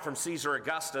went out from Caesar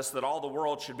Augustus that all the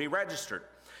world should be registered.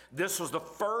 This was the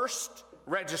first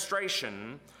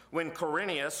registration when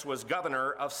Quirinius was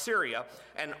governor of Syria,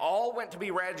 and all went to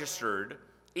be registered,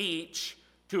 each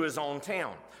to his own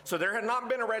town. So there had not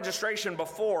been a registration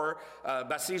before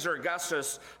by Caesar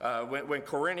Augustus when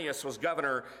Quirinius was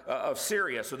governor of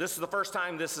Syria. So this is the first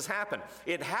time this has happened.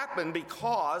 It happened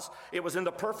because it was in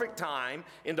the perfect time,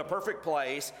 in the perfect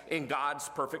place, in God's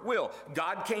perfect will.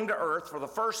 God came to earth for the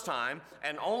first time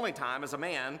and only time as a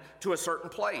man to a certain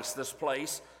place, this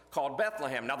place called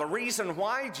Bethlehem. Now, the reason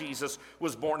why Jesus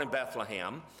was born in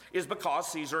Bethlehem is because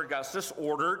Caesar Augustus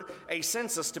ordered a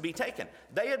census to be taken.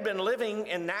 They had been living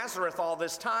in Nazareth all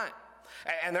this time,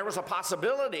 and there was a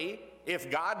possibility,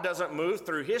 if God doesn't move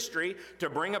through history to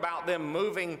bring about them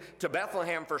moving to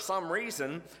Bethlehem for some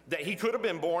reason, that he could have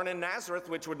been born in Nazareth,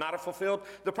 which would not have fulfilled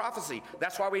the prophecy.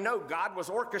 That's why we know God was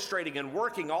orchestrating and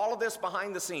working all of this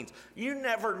behind the scenes. You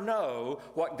never know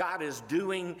what God is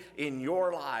doing in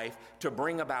your life to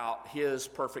bring about his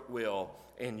perfect will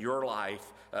in your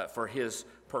life for his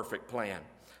perfect plan.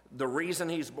 The reason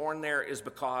he's born there is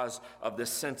because of this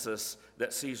census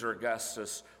that Caesar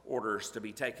Augustus orders to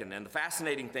be taken. And the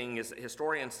fascinating thing is that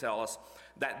historians tell us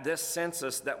that this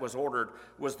census that was ordered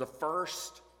was the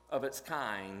first of its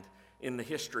kind in the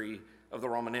history of the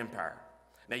Roman Empire.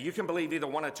 Now, you can believe either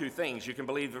one of two things. You can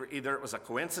believe either it was a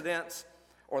coincidence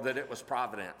or that it was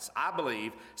providence. I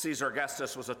believe Caesar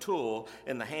Augustus was a tool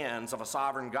in the hands of a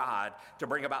sovereign God to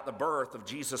bring about the birth of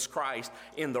Jesus Christ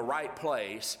in the right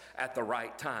place at the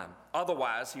right time.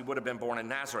 Otherwise, he would have been born in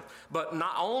Nazareth. But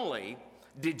not only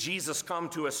did Jesus come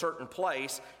to a certain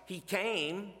place, he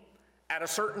came at a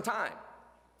certain time.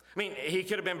 I mean, he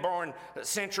could have been born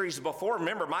centuries before.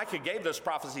 Remember, Micah gave this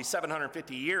prophecy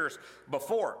 750 years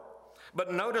before.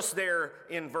 But notice there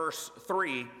in verse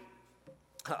 3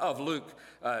 of Luke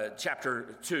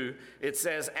chapter 2, it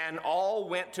says, and all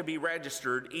went to be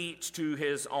registered, each to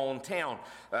his own town.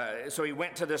 So he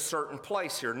went to this certain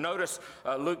place here. Notice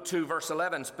Luke 2 verse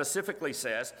 11 specifically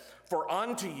says, for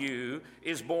unto you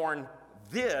is born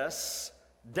this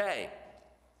day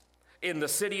in the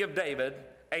city of David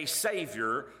a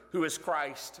Savior who is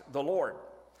Christ the Lord.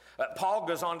 Paul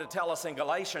goes on to tell us in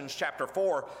Galatians chapter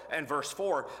 4 and verse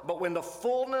 4, but when the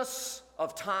fullness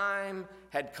of time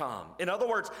had come, in other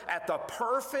words, at the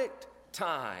perfect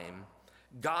time,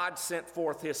 God sent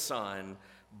forth his Son,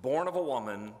 born of a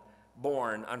woman,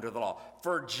 born under the law.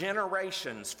 For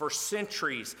generations, for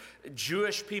centuries,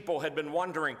 Jewish people had been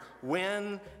wondering,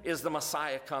 when is the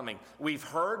Messiah coming? We've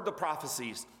heard the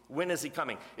prophecies. When is he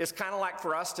coming? It's kind of like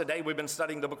for us today, we've been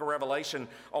studying the book of Revelation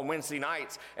on Wednesday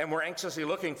nights, and we're anxiously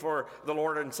looking for the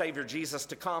Lord and Savior Jesus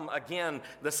to come again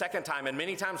the second time. And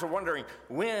many times we're wondering,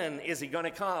 when is he going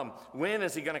to come? When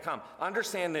is he going to come?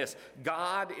 Understand this,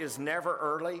 God is never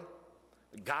early.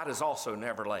 God is also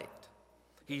never late.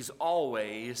 He's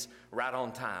always right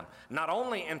on time. Not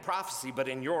only in prophecy, but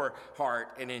in your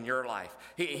heart and in your life.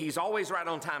 He's always right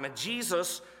on time. And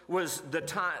Jesus was the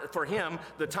time, for him,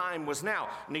 the time was now.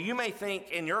 Now, you may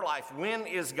think in your life, when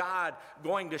is God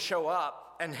going to show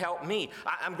up and help me?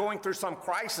 I'm going through some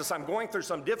crisis. I'm going through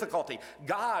some difficulty.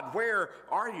 God, where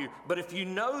are you? But if you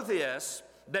know this,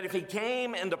 that if he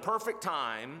came in the perfect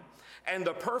time and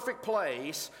the perfect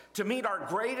place to meet our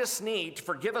greatest need to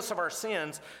forgive us of our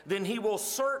sins, then he will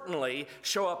certainly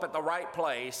show up at the right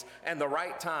place and the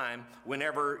right time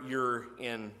whenever you're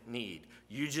in need.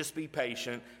 You just be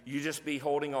patient. You just be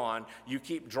holding on. You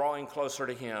keep drawing closer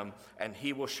to him, and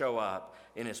he will show up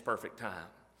in his perfect time.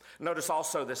 Notice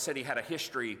also the city had a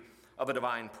history of a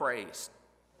divine praise.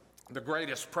 The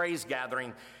greatest praise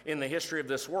gathering in the history of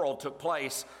this world took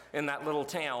place in that little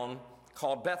town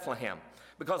called Bethlehem.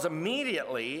 because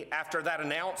immediately after that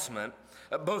announcement,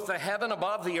 both the heavens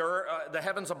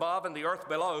above and the earth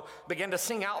below began to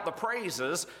sing out the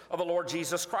praises of the Lord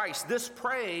Jesus Christ. This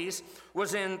praise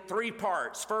was in three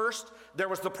parts. First, there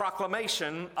was the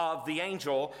proclamation of the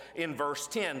angel in verse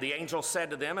 10. The angel said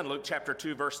to them in Luke chapter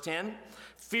 2, verse 10,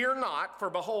 "Fear not, for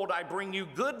behold, I bring you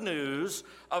good news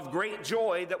of great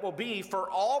joy that will be for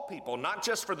all people," not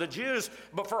just for the Jews,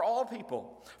 but for all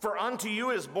people. "For unto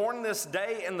you is born this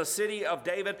day in the city of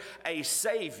David a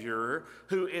Savior,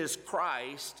 who is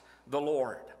Christ the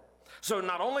Lord." So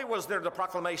not only was there the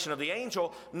proclamation of the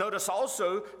angel, notice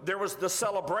also there was the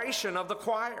celebration of the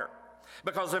choir.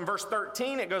 Because in verse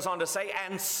 13 it goes on to say,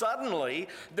 "And suddenly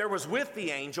there was with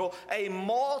the angel a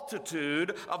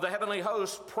multitude of the heavenly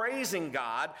hosts praising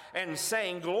God and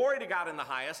saying, Glory to God in the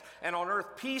highest, and on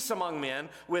earth peace among men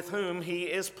with whom he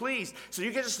is pleased." So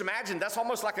you can just imagine that's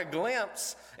almost like a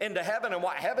glimpse into heaven and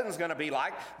what heaven's going to be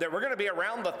like, that we're going to be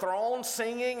around the throne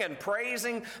singing and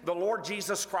praising the Lord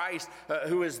Jesus Christ,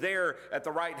 who is there at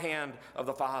the right hand of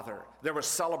the Father. There was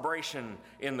celebration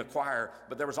in the choir,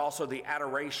 but there was also the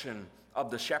adoration of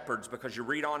the shepherds, because you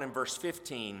read on in verse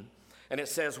 15, and it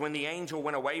says, "When the angel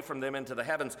went away from them into the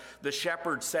heavens, the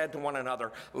shepherds said to one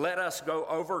another, Let us go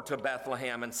over to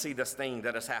Bethlehem and see this thing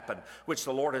that has happened, which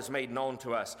the Lord has made known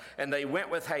to us. And they went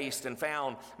with haste and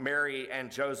found Mary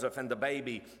and Joseph and the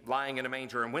baby lying in a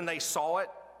manger. And when they saw it,"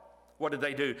 what did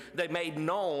they do? "They made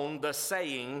known the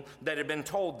saying that had been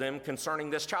told them concerning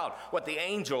this child." What the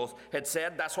angels had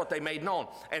said, that's what they made known.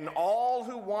 "And all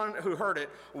who heard it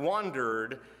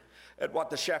wondered at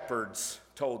what the shepherds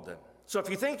told them." So if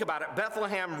you think about it,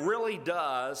 Bethlehem really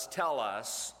does tell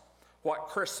us what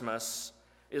Christmas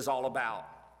is all about.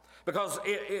 Because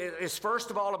it is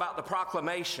first of all about the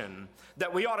proclamation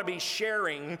that we ought to be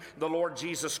sharing the Lord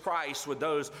Jesus Christ with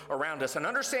those around us. And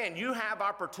understand, you have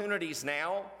opportunities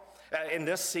now in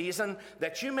this season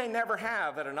that you may never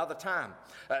have at another time.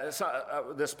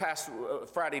 This past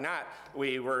Friday night,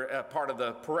 we were part of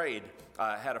the parade,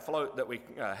 had a float that we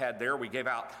had there. We gave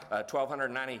out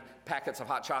 1,290 packets of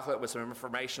hot chocolate with some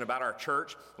information about our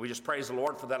church. We just praise the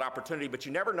Lord for that opportunity, but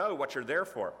you never know what you're there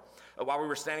for. While we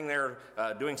were standing there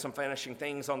doing some finishing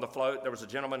things on the float, there was a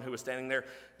gentleman who was standing there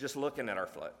just looking at our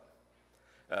float.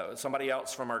 Somebody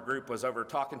else from our group was over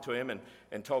talking to him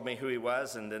and told me who he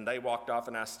was, and then they walked off,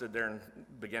 and I stood there and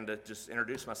began to just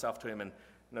introduce myself to him and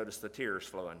noticed the tears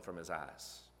flowing from his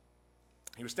eyes.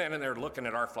 He was standing there looking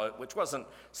at our float, which wasn't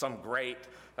some great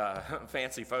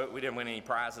fancy float. We didn't win any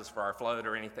prizes for our float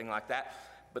or anything like that,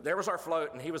 but there was our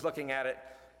float, and he was looking at it,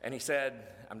 and he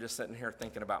said, "I'm just sitting here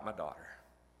thinking about my daughter."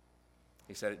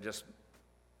 He said, "It just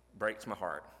breaks my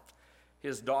heart."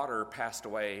 His daughter passed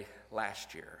away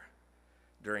last year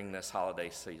during this holiday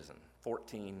season,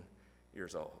 14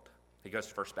 years old. He goes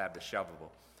to First Baptist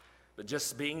Shelbyville. But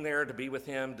just being there to be with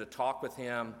him, to talk with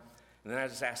him, and then I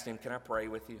just asked him, "Can I pray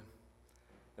with you?"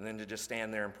 And then to just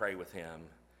stand there and pray with him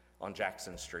on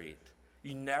Jackson Street.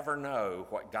 You never know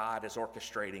what God is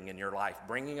orchestrating in your life,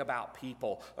 bringing about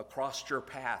people across your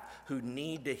path who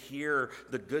need to hear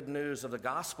the good news of the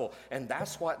gospel. And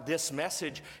that's what this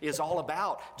message is all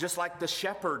about. Just like the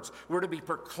shepherds, we're to be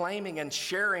proclaiming and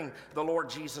sharing the Lord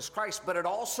Jesus Christ. But it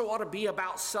also ought to be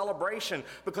about celebration,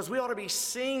 because we ought to be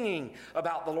singing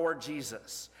about the Lord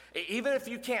Jesus. Even if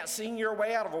you can't sing your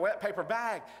way out of a wet paper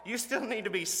bag, you still need to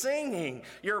be singing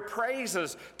your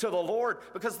praises to the Lord,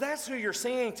 because that's who you're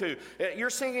singing to. You're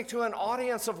singing to an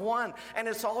audience of one. And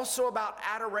it's also about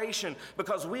adoration,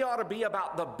 because we ought to be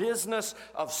about the business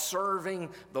of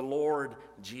serving the Lord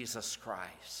Jesus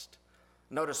Christ.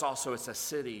 Notice also it's a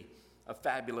city of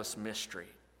fabulous mystery.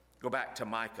 Go back to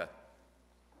Micah.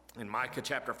 In Micah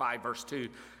chapter 5, verse 2,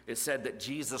 it said that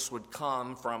Jesus would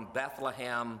come from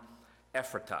Bethlehem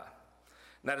Ephratah.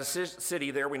 Now, the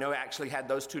city there, we know, actually had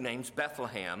those two names,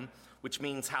 Bethlehem, which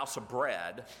means house of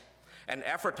bread, and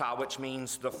Ephratah, which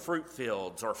means the fruit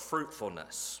fields or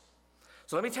fruitfulness.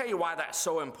 So let me tell you why that's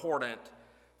so important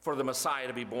for the Messiah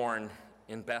to be born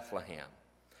in Bethlehem.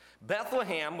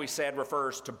 Bethlehem, we said,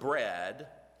 refers to bread.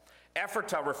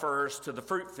 Ephratah refers to the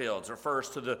fruit fields, refers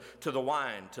to the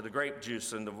wine, to the grape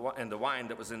juice and the wine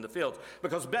that was in the fields.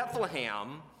 Because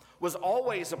Bethlehem was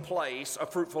always a place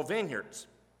of fruitful vineyards.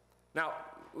 Now,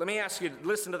 let me ask you,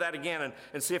 listen to that again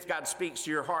and see if God speaks to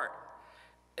your heart.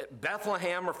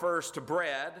 Bethlehem refers to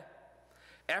bread.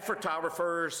 Ephratah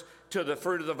refers to the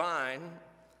fruit of the vine.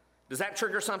 Does that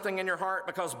trigger something in your heart?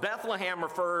 Because Bethlehem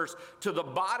refers to the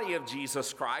body of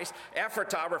Jesus Christ.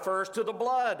 Ephratah refers to the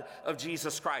blood of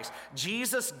Jesus Christ.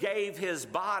 Jesus gave his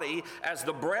body as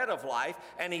the bread of life,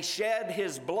 and he shed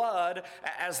his blood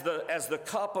as the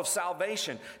cup of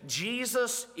salvation.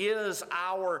 Jesus is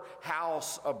our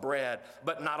house of bread.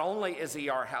 But not only is he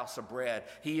our house of bread,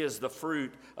 he is the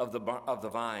fruit of the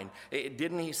vine.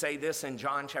 Didn't he say this in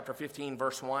John chapter 15,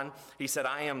 verse 1? He said,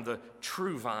 I am the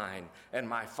true vine, and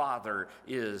my Father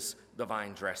is the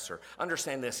vine dresser.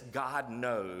 Understand this, God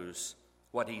knows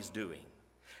what he's doing,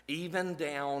 even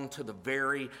down to the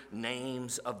very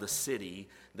names of the city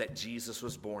that Jesus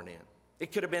was born in.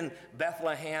 It could have been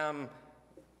Bethlehem,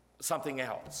 something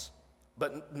else.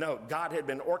 But no, God had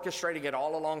been orchestrating it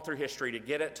all along through history to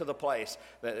get it to the place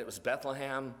that it was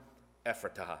Bethlehem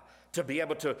Ephratah, to be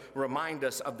able to remind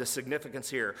us of the significance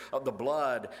here of the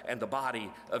blood and the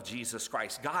body of Jesus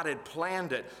Christ. God had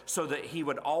planned it so that he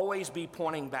would always be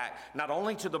pointing back not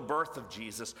only to the birth of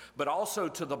Jesus, but also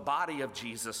to the body of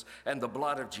Jesus and the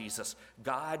blood of Jesus.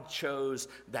 God chose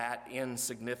that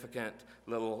insignificant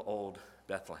little old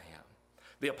Bethlehem.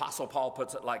 The Apostle Paul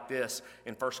puts it like this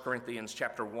in 1 Corinthians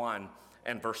chapter 1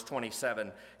 and verse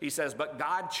 27. He says, but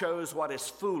God chose what is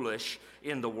foolish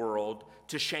in the world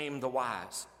to shame the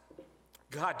wise.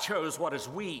 God chose what is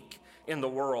weak in the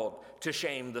world to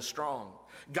shame the strong.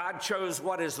 God chose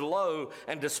what is low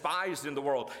and despised in the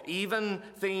world, even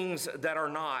things that are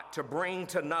not, to bring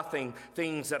to nothing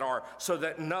things that are, so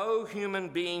that no human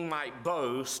being might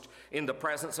boast in the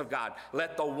presence of God.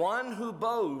 Let the one who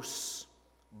boasts,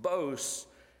 boast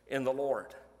in the Lord.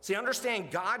 See,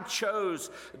 understand, God chose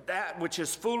that which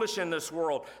is foolish in this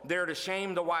world there to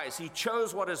shame the wise. He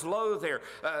chose what is low there.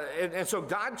 And so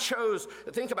God chose,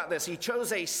 think about this, he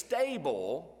chose a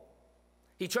stable.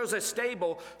 He chose a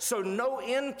stable so no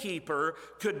innkeeper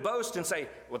could boast and say,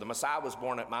 well, the Messiah was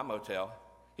born at my motel.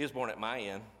 He was born at my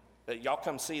inn. Y'all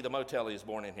come see the motel he was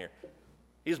born in here.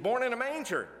 He was born in a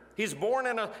manger. He's born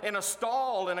in a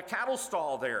stall, in a cattle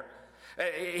stall there.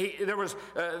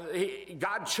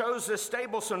 God chose this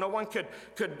stable so no one could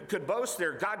boast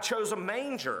there. God chose a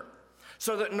manger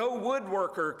so that no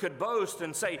woodworker could boast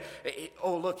and say,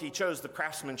 oh, look, he chose the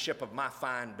craftsmanship of my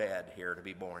fine bed here to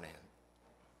be born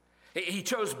in. He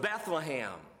chose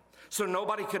Bethlehem so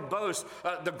nobody could boast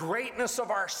the greatness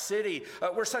of our city.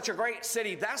 We're such a great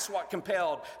city. That's what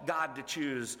compelled God to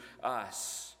choose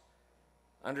us.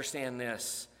 Understand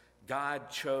this. God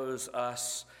chose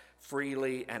us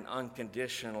freely and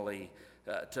unconditionally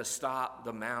to stop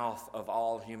the mouth of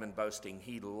all human boasting.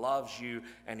 He loves you,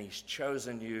 and he's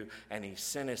chosen you, and he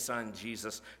sent his son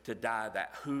Jesus to die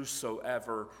that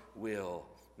whosoever will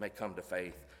may come to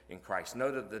faith in Christ.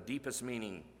 Know that the deepest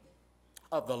meaning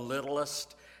of the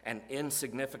littlest and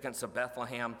insignificance of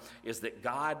Bethlehem is that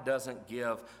God doesn't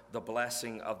give the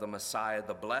blessing of the Messiah,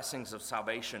 the blessings of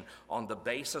salvation, on the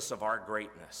basis of our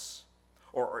greatness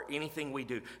or anything we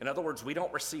do. In other words, we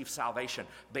don't receive salvation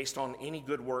based on any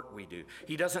good work we do.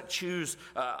 He doesn't choose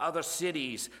other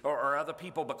cities or other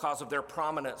people because of their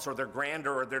prominence or their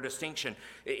grandeur or their distinction.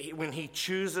 When he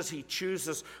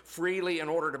chooses freely in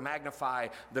order to magnify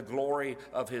the glory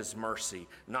of his mercy,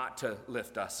 not to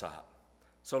lift us up.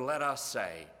 So let us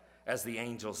say, as the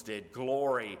angels did,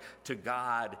 glory to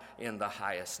God in the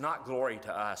highest, not glory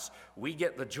to us. We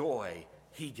get the joy,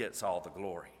 he gets all the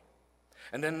glory.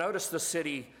 And then notice the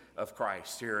city of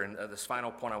Christ here, and this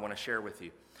final point I want to share with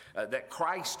you, that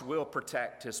Christ will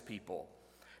protect his people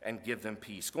and give them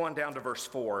peace. Going down to verse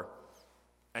 4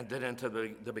 and then into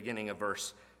the beginning of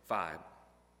verse 5.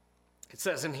 It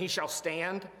says, and he shall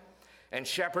stand and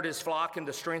shepherd his flock in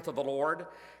the strength of the Lord,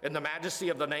 in the majesty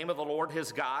of the name of the Lord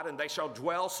his God, and they shall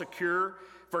dwell secure,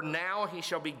 for now he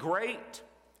shall be great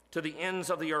to the ends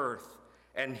of the earth,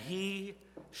 and he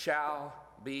shall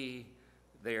be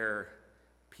their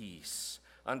peace.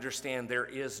 Understand, there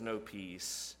is no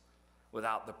peace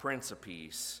without the Prince of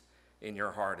Peace in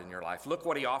your heart and your life. Look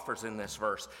what he offers in this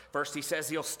verse. First, he says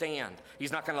he'll stand.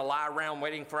 He's not going to lie around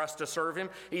waiting for us to serve him.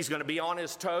 He's going to be on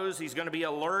his toes. He's going to be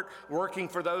alert, working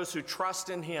for those who trust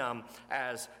in him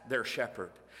as their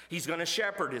shepherd. He's going to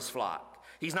shepherd his flock.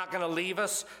 He's not going to leave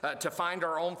us to find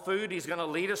our own food. He's going to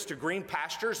lead us to green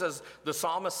pastures, as the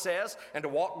psalmist says, and to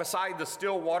walk beside the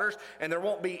still waters, and there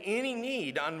won't be any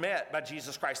need unmet by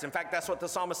Jesus Christ. In fact, that's what the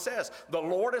psalmist says. The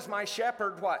Lord is my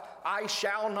shepherd, what? I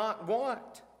shall not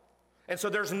want. And so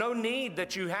there's no need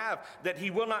that you have that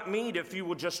he will not meet if you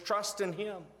will just trust in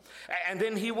him. And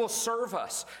then he will serve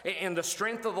us in the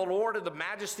strength of the Lord and the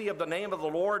majesty of the name of the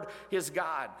Lord his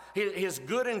God. His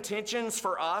good intentions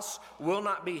for us will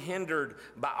not be hindered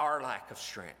by our lack of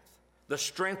strength. The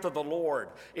strength of the Lord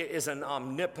is an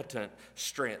omnipotent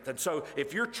strength. And so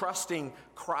if you're trusting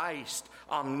Christ,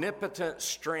 omnipotent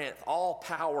strength, all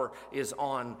power is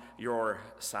on your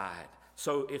side.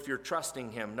 So if you're trusting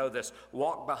him, know this,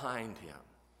 walk behind him.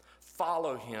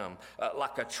 Follow him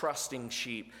like a trusting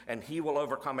sheep, and he will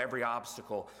overcome every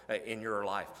obstacle in your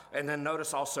life. And then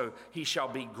notice also, he shall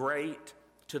be great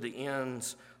to the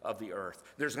ends of the earth.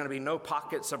 There's going to be no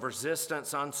pockets of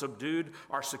resistance, unsubdued.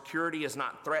 Our security is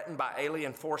not threatened by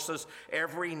alien forces.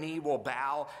 Every knee will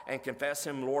bow and confess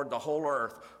him Lord. The whole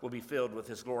earth will be filled with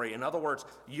his glory. In other words,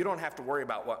 you don't have to worry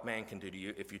about what man can do to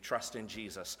you if you trust in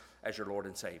Jesus as your Lord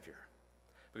and Savior.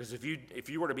 Because if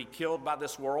you were to be killed by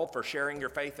this world for sharing your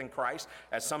faith in Christ,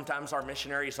 as sometimes our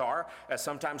missionaries are, as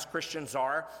sometimes Christians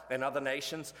are in other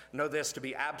nations, know this, to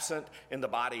be absent in the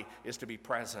body is to be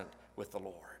present with the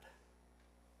Lord.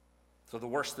 So the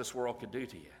worst this world could do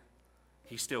to you,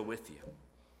 he's still with you.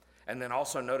 And then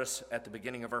also notice at the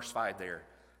beginning of verse 5 there,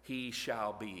 he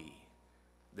shall be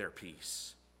their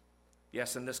peace.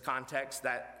 Yes, in this context,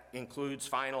 that includes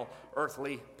final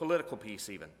earthly political peace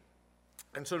even.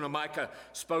 And so Micah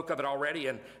spoke of it already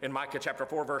in Micah chapter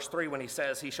 4, verse 3, when he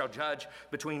says, he shall judge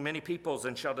between many peoples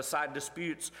and shall decide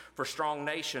disputes for strong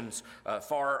nations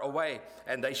far away.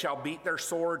 And they shall beat their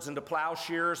swords into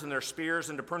plowshares and their spears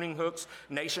into pruning hooks.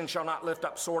 Nation shall not lift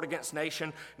up sword against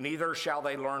nation, neither shall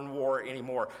they learn war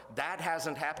anymore. That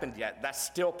hasn't happened yet. That's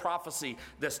still prophecy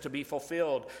that's to be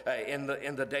fulfilled in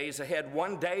the days ahead.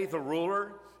 One day the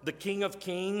ruler, the King of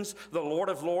Kings, the Lord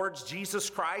of Lords,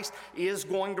 Jesus Christ, is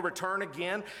going to return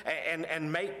again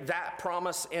and make that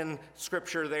promise in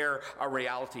Scripture there a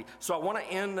reality. So I want to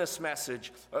end this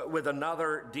message with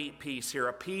another deep peace here,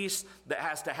 a peace that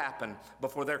has to happen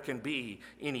before there can be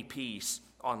any peace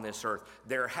on this earth.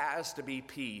 There has to be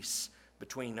peace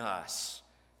between us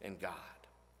and God.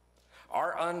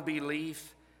 Our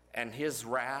unbelief and his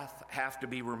wrath have to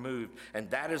be removed. And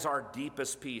that is our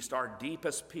deepest peace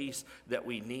that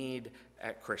we need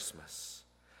at Christmas.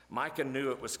 Micah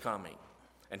knew it was coming,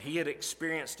 and he had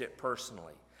experienced it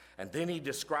personally. And then he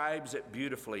describes it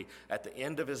beautifully at the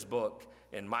end of his book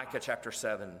in Micah chapter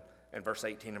 7 and verse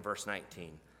 18 and verse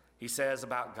 19. He says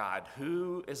about God,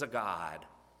 who is a God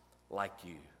like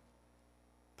you,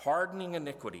 pardoning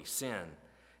iniquity, sin,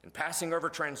 and passing over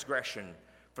transgression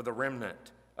for the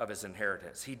remnant of his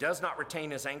inheritance. He does not retain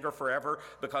his anger forever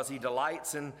because he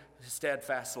delights in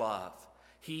steadfast love.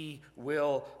 He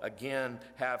will again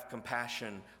have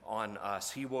compassion on us.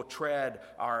 He will tread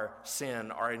our sin,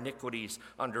 our iniquities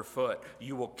underfoot.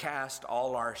 You will cast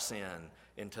all our sin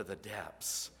into the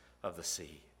depths of the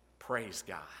sea. Praise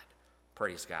God.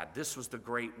 Praise God. This was the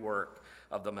great work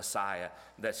of the Messiah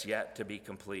that's yet to be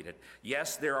completed.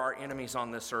 Yes, there are enemies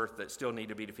on this earth that still need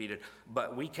to be defeated,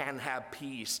 but we can have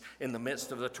peace in the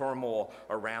midst of the turmoil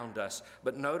around us.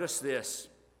 But notice this,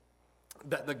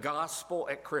 that the gospel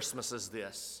at Christmas is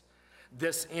this.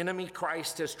 This enemy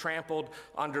Christ has trampled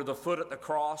under the foot at the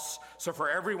cross. So for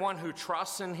everyone who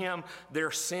trusts in him,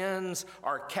 their sins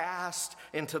are cast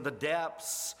into the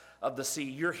depths of the sea.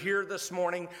 You're here this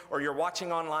morning, or you're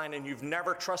watching online, and you've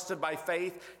never trusted by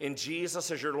faith in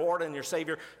Jesus as your Lord and your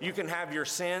Savior. You can have your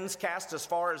sins cast as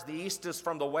far as the east is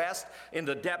from the west in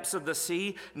the depths of the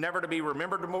sea, never to be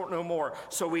remembered no more.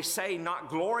 So we say, not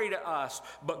glory to us,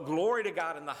 but glory to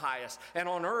God in the highest, and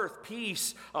on earth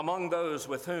peace among those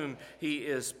with whom he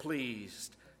is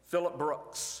pleased. Philip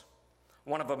Brooks,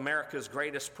 one of America's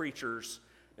greatest preachers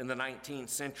in the 19th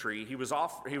century, he was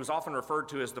often referred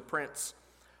to as the Prince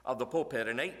of the pulpit.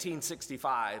 In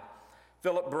 1865,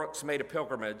 Philip Brooks made a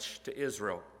pilgrimage to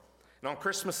Israel. And on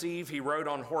Christmas Eve, he rode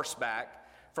on horseback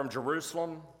from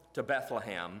Jerusalem to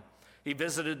Bethlehem. He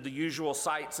visited the usual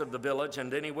sites of the village,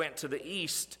 and then he went to the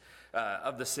east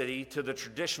of the city to the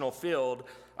traditional field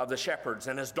of the shepherds.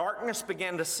 And as darkness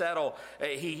began to settle,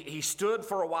 he stood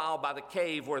for a while by the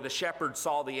cave where the shepherds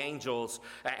saw the angels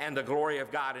and the glory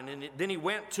of God. And then he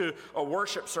went to a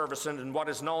worship service in what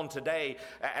is known today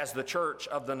as the Church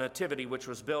of the Nativity, which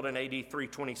was built in AD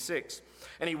 326.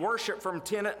 And he worshiped from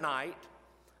 10 at night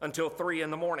until 3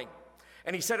 in the morning.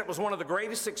 And he said it was one of the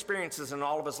greatest experiences in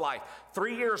all of his life.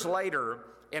 3 years later,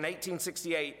 in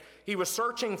 1868, he was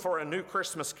searching for a new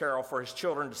Christmas carol for his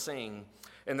children to sing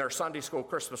in their Sunday school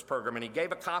Christmas program. And he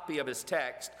gave a copy of his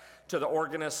text to the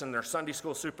organist and their Sunday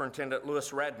school superintendent,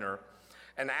 Louis Redner,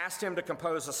 and asked him to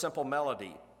compose a simple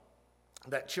melody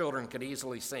that children could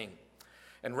easily sing.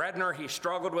 And Redner, he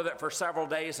struggled with it for several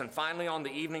days, and finally on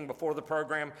the evening before the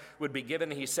program would be given,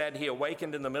 he said he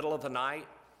awakened in the middle of the night.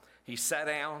 He sat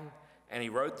down and he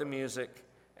wrote the music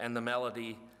and the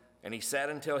melody, and he said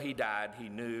until he died, he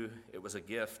knew it was a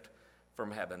gift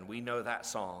from heaven. We know that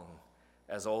song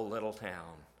as O Little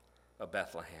Town of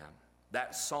Bethlehem.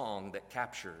 That song that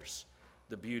captures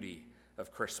the beauty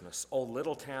of Christmas. O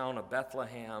little town of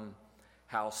Bethlehem,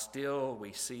 how still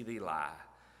we see thee lie.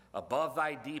 Above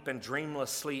thy deep and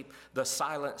dreamless sleep, the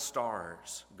silent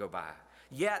stars go by.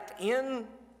 Yet in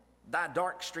thy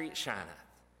dark street shineth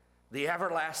the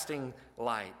everlasting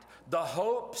light. The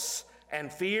hopes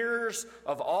and fears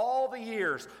of all the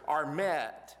years are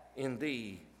met in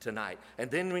thee tonight.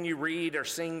 And then when you read or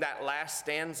sing that last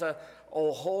stanza,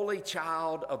 O holy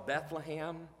child of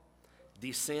Bethlehem,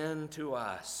 descend to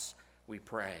us, we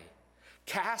pray.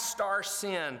 Cast our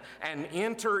sin and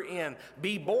enter in.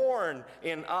 Be born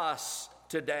in us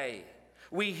today.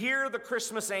 We hear the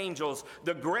Christmas angels,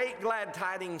 the great glad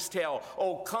tidings tell.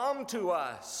 Oh, come to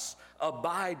us,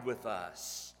 abide with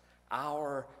us,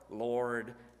 our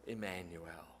Lord Emmanuel.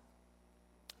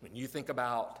 When you think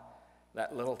about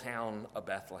that little town of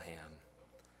Bethlehem,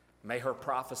 may her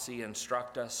prophecy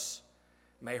instruct us,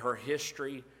 may her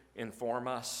history inform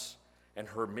us, and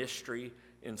her mystery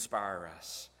inspire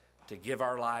us to give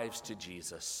our lives to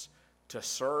Jesus, to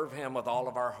serve him with all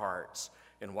of our hearts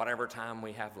in whatever time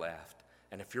we have left.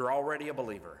 And if you're already a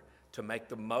believer, to make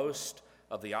the most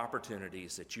of the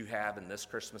opportunities that you have in this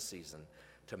Christmas season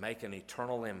to make an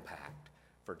eternal impact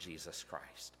for Jesus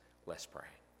Christ. Let's pray.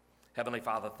 Heavenly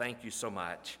Father, thank you so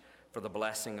much for the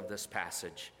blessing of this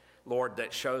passage, Lord,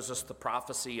 that shows us the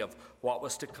prophecy of what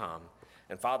was to come.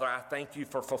 And Father, I thank you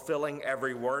for fulfilling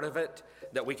every word of it,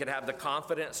 that we can have the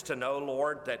confidence to know,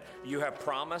 Lord, that you have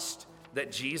promised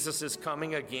that Jesus is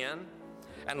coming again.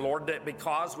 And Lord, that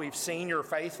because we've seen your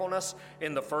faithfulness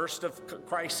in the first of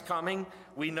Christ's coming,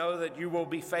 we know that you will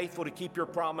be faithful to keep your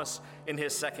promise in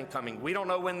his second coming. We don't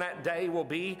know when that day will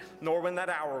be, nor when that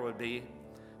hour will be.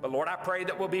 But Lord, I pray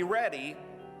that we'll be ready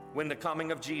when the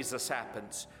coming of Jesus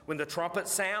happens, when the trumpet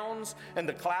sounds and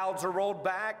the clouds are rolled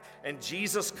back and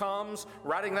Jesus comes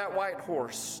riding that white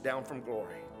horse down from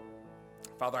glory.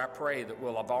 Father, I pray that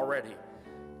we'll have already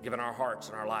given our hearts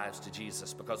and our lives to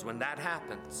Jesus, because when that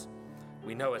happens,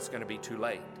 we know it's going to be too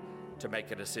late to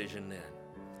make a decision then.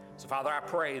 So Father, I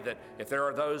pray that if there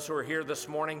are those who are here this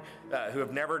morning who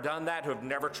have never done that, who have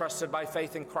never trusted by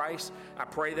faith in Christ, I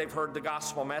pray they've heard the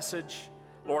gospel message.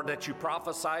 Lord, that you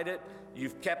prophesied it.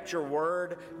 You've kept your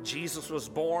word. Jesus was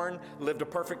born, lived a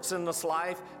perfect sinless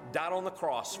life, died on the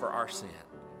cross for our sin,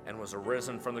 and was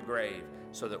arisen from the grave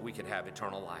so that we could have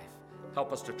eternal life.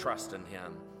 Help us to trust in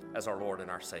him as our Lord and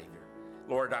our Savior.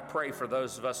 Lord, I pray for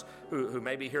those of us who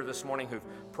may be here this morning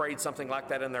who've prayed something like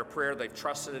that in their prayer. They've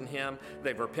trusted in him.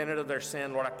 They've repented of their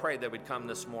sin. Lord, I pray they would come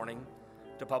this morning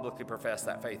to publicly profess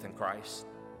that faith in Christ.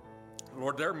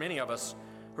 Lord, there are many of us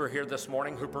who are here this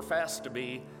morning who profess to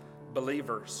be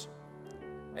believers.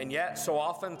 And yet, so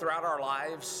often throughout our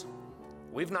lives,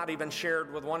 we've not even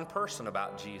shared with one person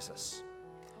about Jesus.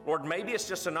 Lord, maybe it's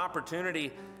just an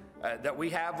opportunity that we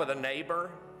have with a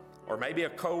neighbor or maybe a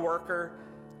coworker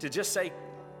to just say,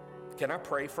 can I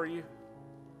pray for you?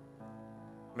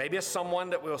 Maybe it's someone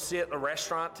that we'll see at the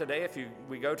restaurant today if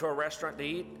we go to a restaurant to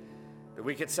eat, that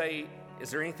we could say, is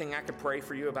there anything I could pray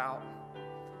for you about?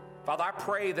 Father, I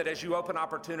pray that as you open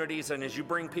opportunities and as you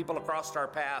bring people across our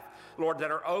path, Lord, that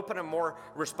are open and more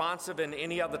responsive in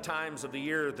any other times of the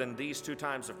year than these two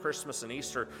times of Christmas and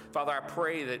Easter, Father, I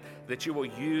pray that you will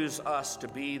use us to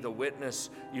be the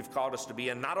witness you've called us to be,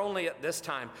 and not only at this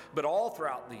time, but all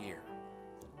throughout the year.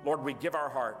 Lord, we give our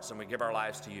hearts and we give our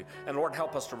lives to you. And Lord,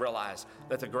 help us to realize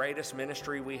that the greatest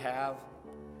ministry we have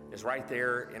is right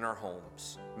there in our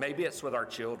homes. Maybe it's with our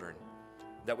children,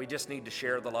 that we just need to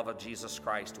share the love of Jesus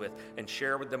Christ with and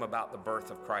share with them about the birth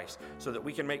of Christ, so that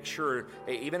we can make sure,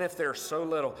 even if they're so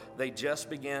little, they just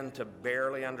begin to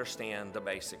barely understand the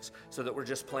basics, so that we're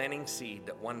just planting seed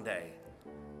that one day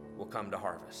will come to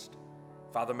harvest.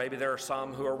 Father, maybe there are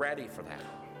some who are ready for that,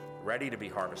 ready to be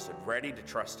harvested, ready to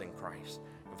trust in Christ.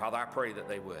 And Father, I pray that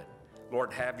they would.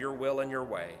 Lord, have your will and your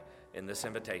way in this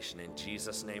invitation. In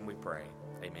Jesus' name we pray.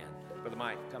 Amen. Brother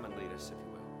Mike, come and lead us, if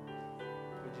you will.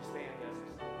 Would you stand as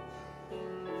we stand?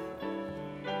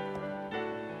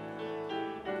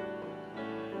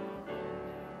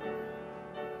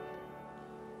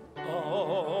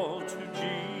 All to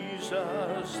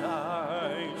Jesus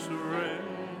I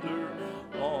surrender,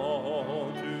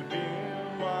 all to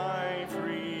him I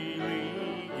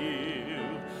freely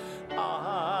give.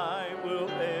 I will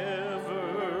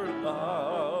ever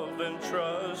love and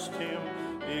trust him,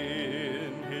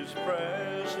 in his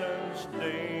presence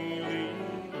daily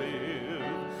live.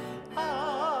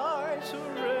 I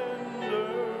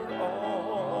surrender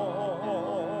all,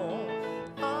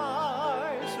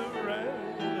 I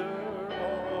surrender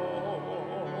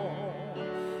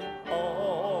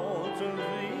all to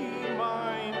thee, my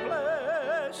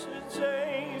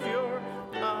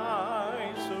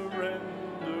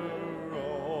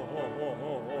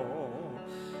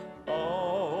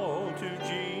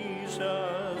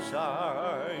Jesus,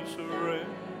 I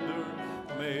surrender.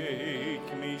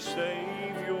 Make me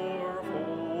Savior,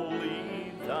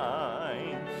 wholly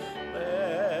thine.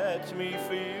 Let me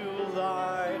feel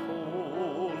thy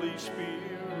Holy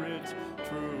Spirit,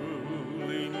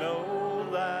 truly know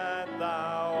that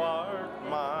thou art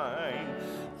mine.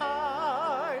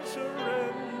 I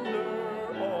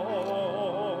surrender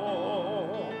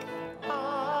all.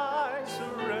 I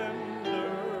surrender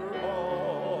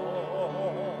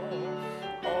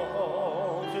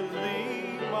all to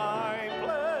thee, my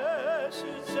blessed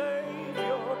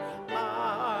Savior.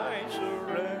 I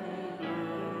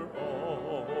surrender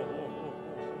all.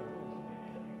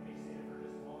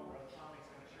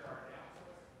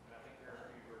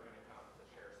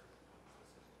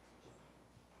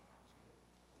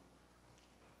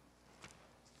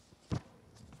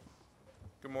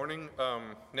 Good morning.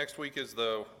 Next week is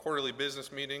the quarterly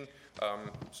business meeting,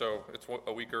 so it's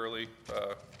a week early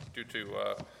due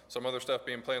to some other stuff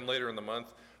being planned later in the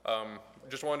month.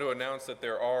 Just wanted to announce that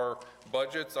there are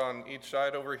budgets on each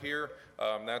side over here.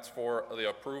 That's for the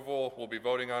approval. We'll be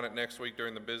voting on it next week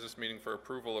during the business meeting for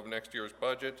approval of next year's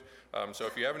budget. So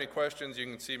if you have any questions, you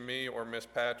can see me or Miss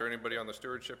Pat or anybody on the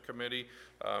stewardship committee.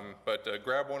 But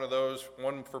grab one of those,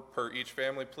 one per each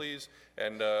family, please,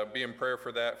 and be in prayer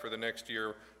for that for the next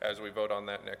year as we vote on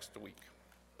that next week.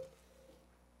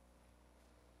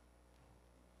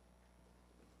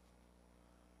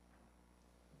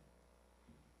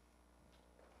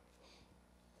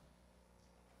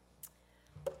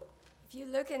 If you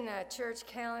look in the church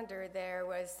calendar, there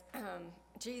was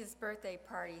Jesus' birthday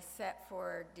party set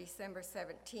for December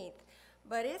 17th,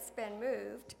 but it's been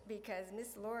moved because Miss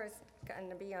Laura's going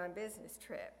to be on business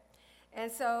trip. And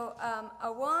so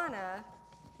Awana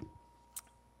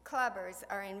clubbers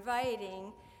are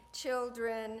inviting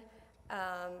children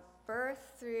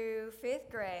birth through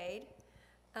 5th grade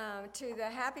to the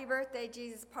Happy Birthday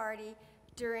Jesus party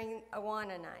during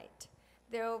Awana night.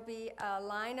 There will be a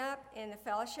lineup in the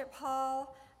fellowship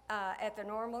hall at the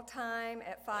normal time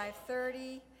at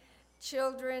 5:30.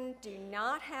 Children do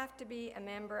not have to be a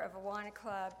member of Awana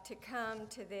Club to come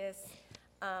to this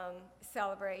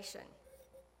celebration.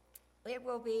 It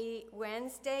will be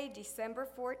Wednesday, December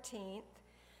 14th,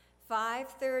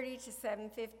 5:30 to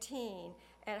 7:15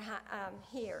 at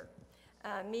here.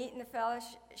 Meet in the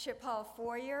fellowship hall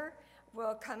foyer.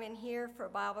 We'll come in here for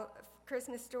Bible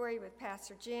Christmas story with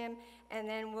Pastor Jim, and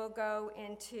then we'll go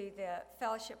into the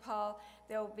fellowship hall.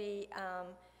 There'll be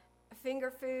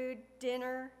finger food,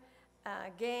 dinner,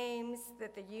 games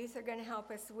that the youth are going to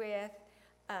help us with,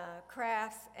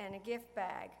 crafts, and a gift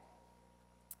bag.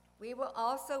 We will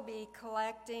also be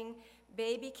collecting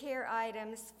baby care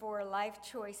items for Life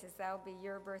Choices. That will be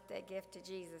your birthday gift to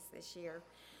Jesus this year.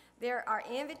 There are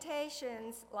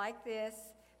invitations like this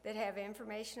that have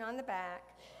information on the back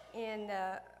in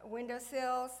the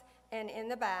windowsills and in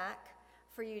the back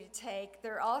for you to take.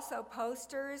 There are also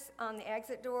posters on the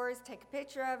exit doors. Take a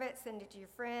picture of it, send it to your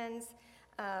friends,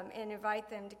 and invite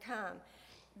them to come.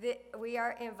 We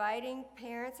are inviting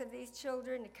parents of these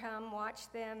children to come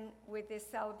watch them with this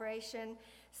celebration.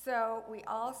 So we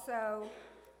also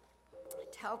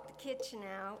help the kitchen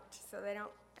out so they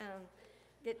don't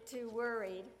get too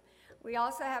worried. We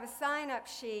also have a sign-up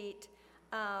sheet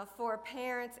for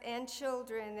parents and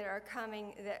children that are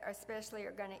coming that especially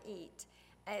are going to eat.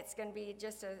 It's going to be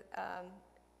just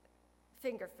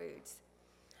finger foods.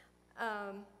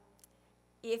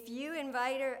 If you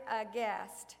invite a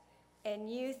guest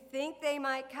and you think they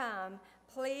might come,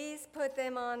 please put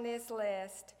them on this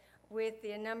list with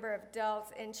the number of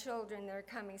adults and children that are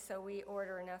coming so we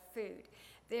order enough food.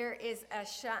 There is a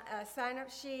sign-up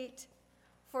sheet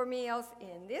for meals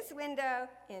in this window,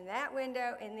 in that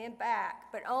window, and then back,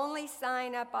 but only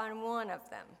sign up on one of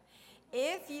them.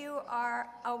 If you are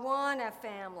Awana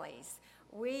families,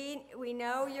 we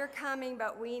know you're coming,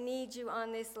 but we need you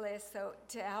on this list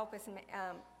to help us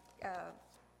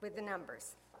with the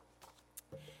numbers.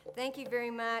 Thank you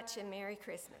very much, and Merry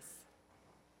Christmas.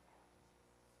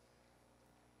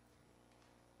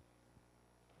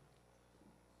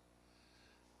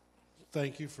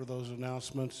 Thank you for those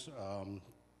announcements.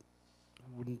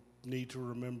 We need to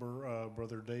remember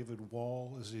Brother David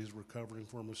Wall as he's recovering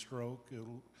from a stroke.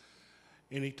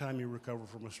 Anytime you recover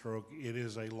from a stroke, it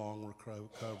is a long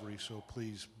recovery, so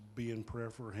please be in prayer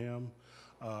for him.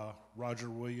 Roger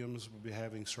Williams will be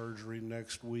having surgery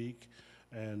next week,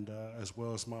 and as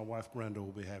well as my wife Brenda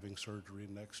will be having surgery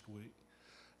next week.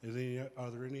 Are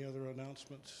there any other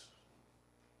announcements?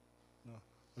 No.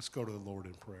 Let's go to the Lord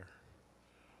in prayer.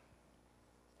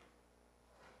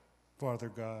 Father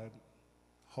God,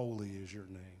 holy is your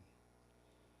name.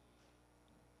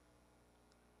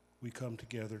 we come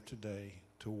together today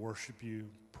to worship you,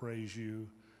 praise you,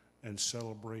 and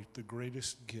celebrate the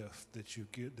greatest gift that you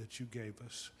gave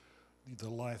us, the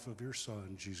life of your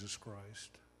Son, Jesus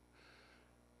Christ.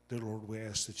 Dear Lord, we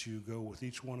ask that you go with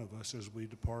each one of us as we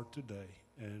depart today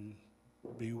and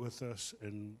be with us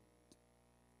and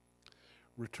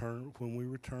return when we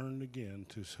return again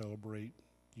to celebrate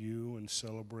you and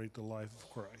celebrate the life of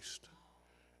Christ.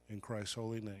 In Christ's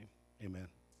holy name,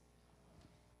 amen.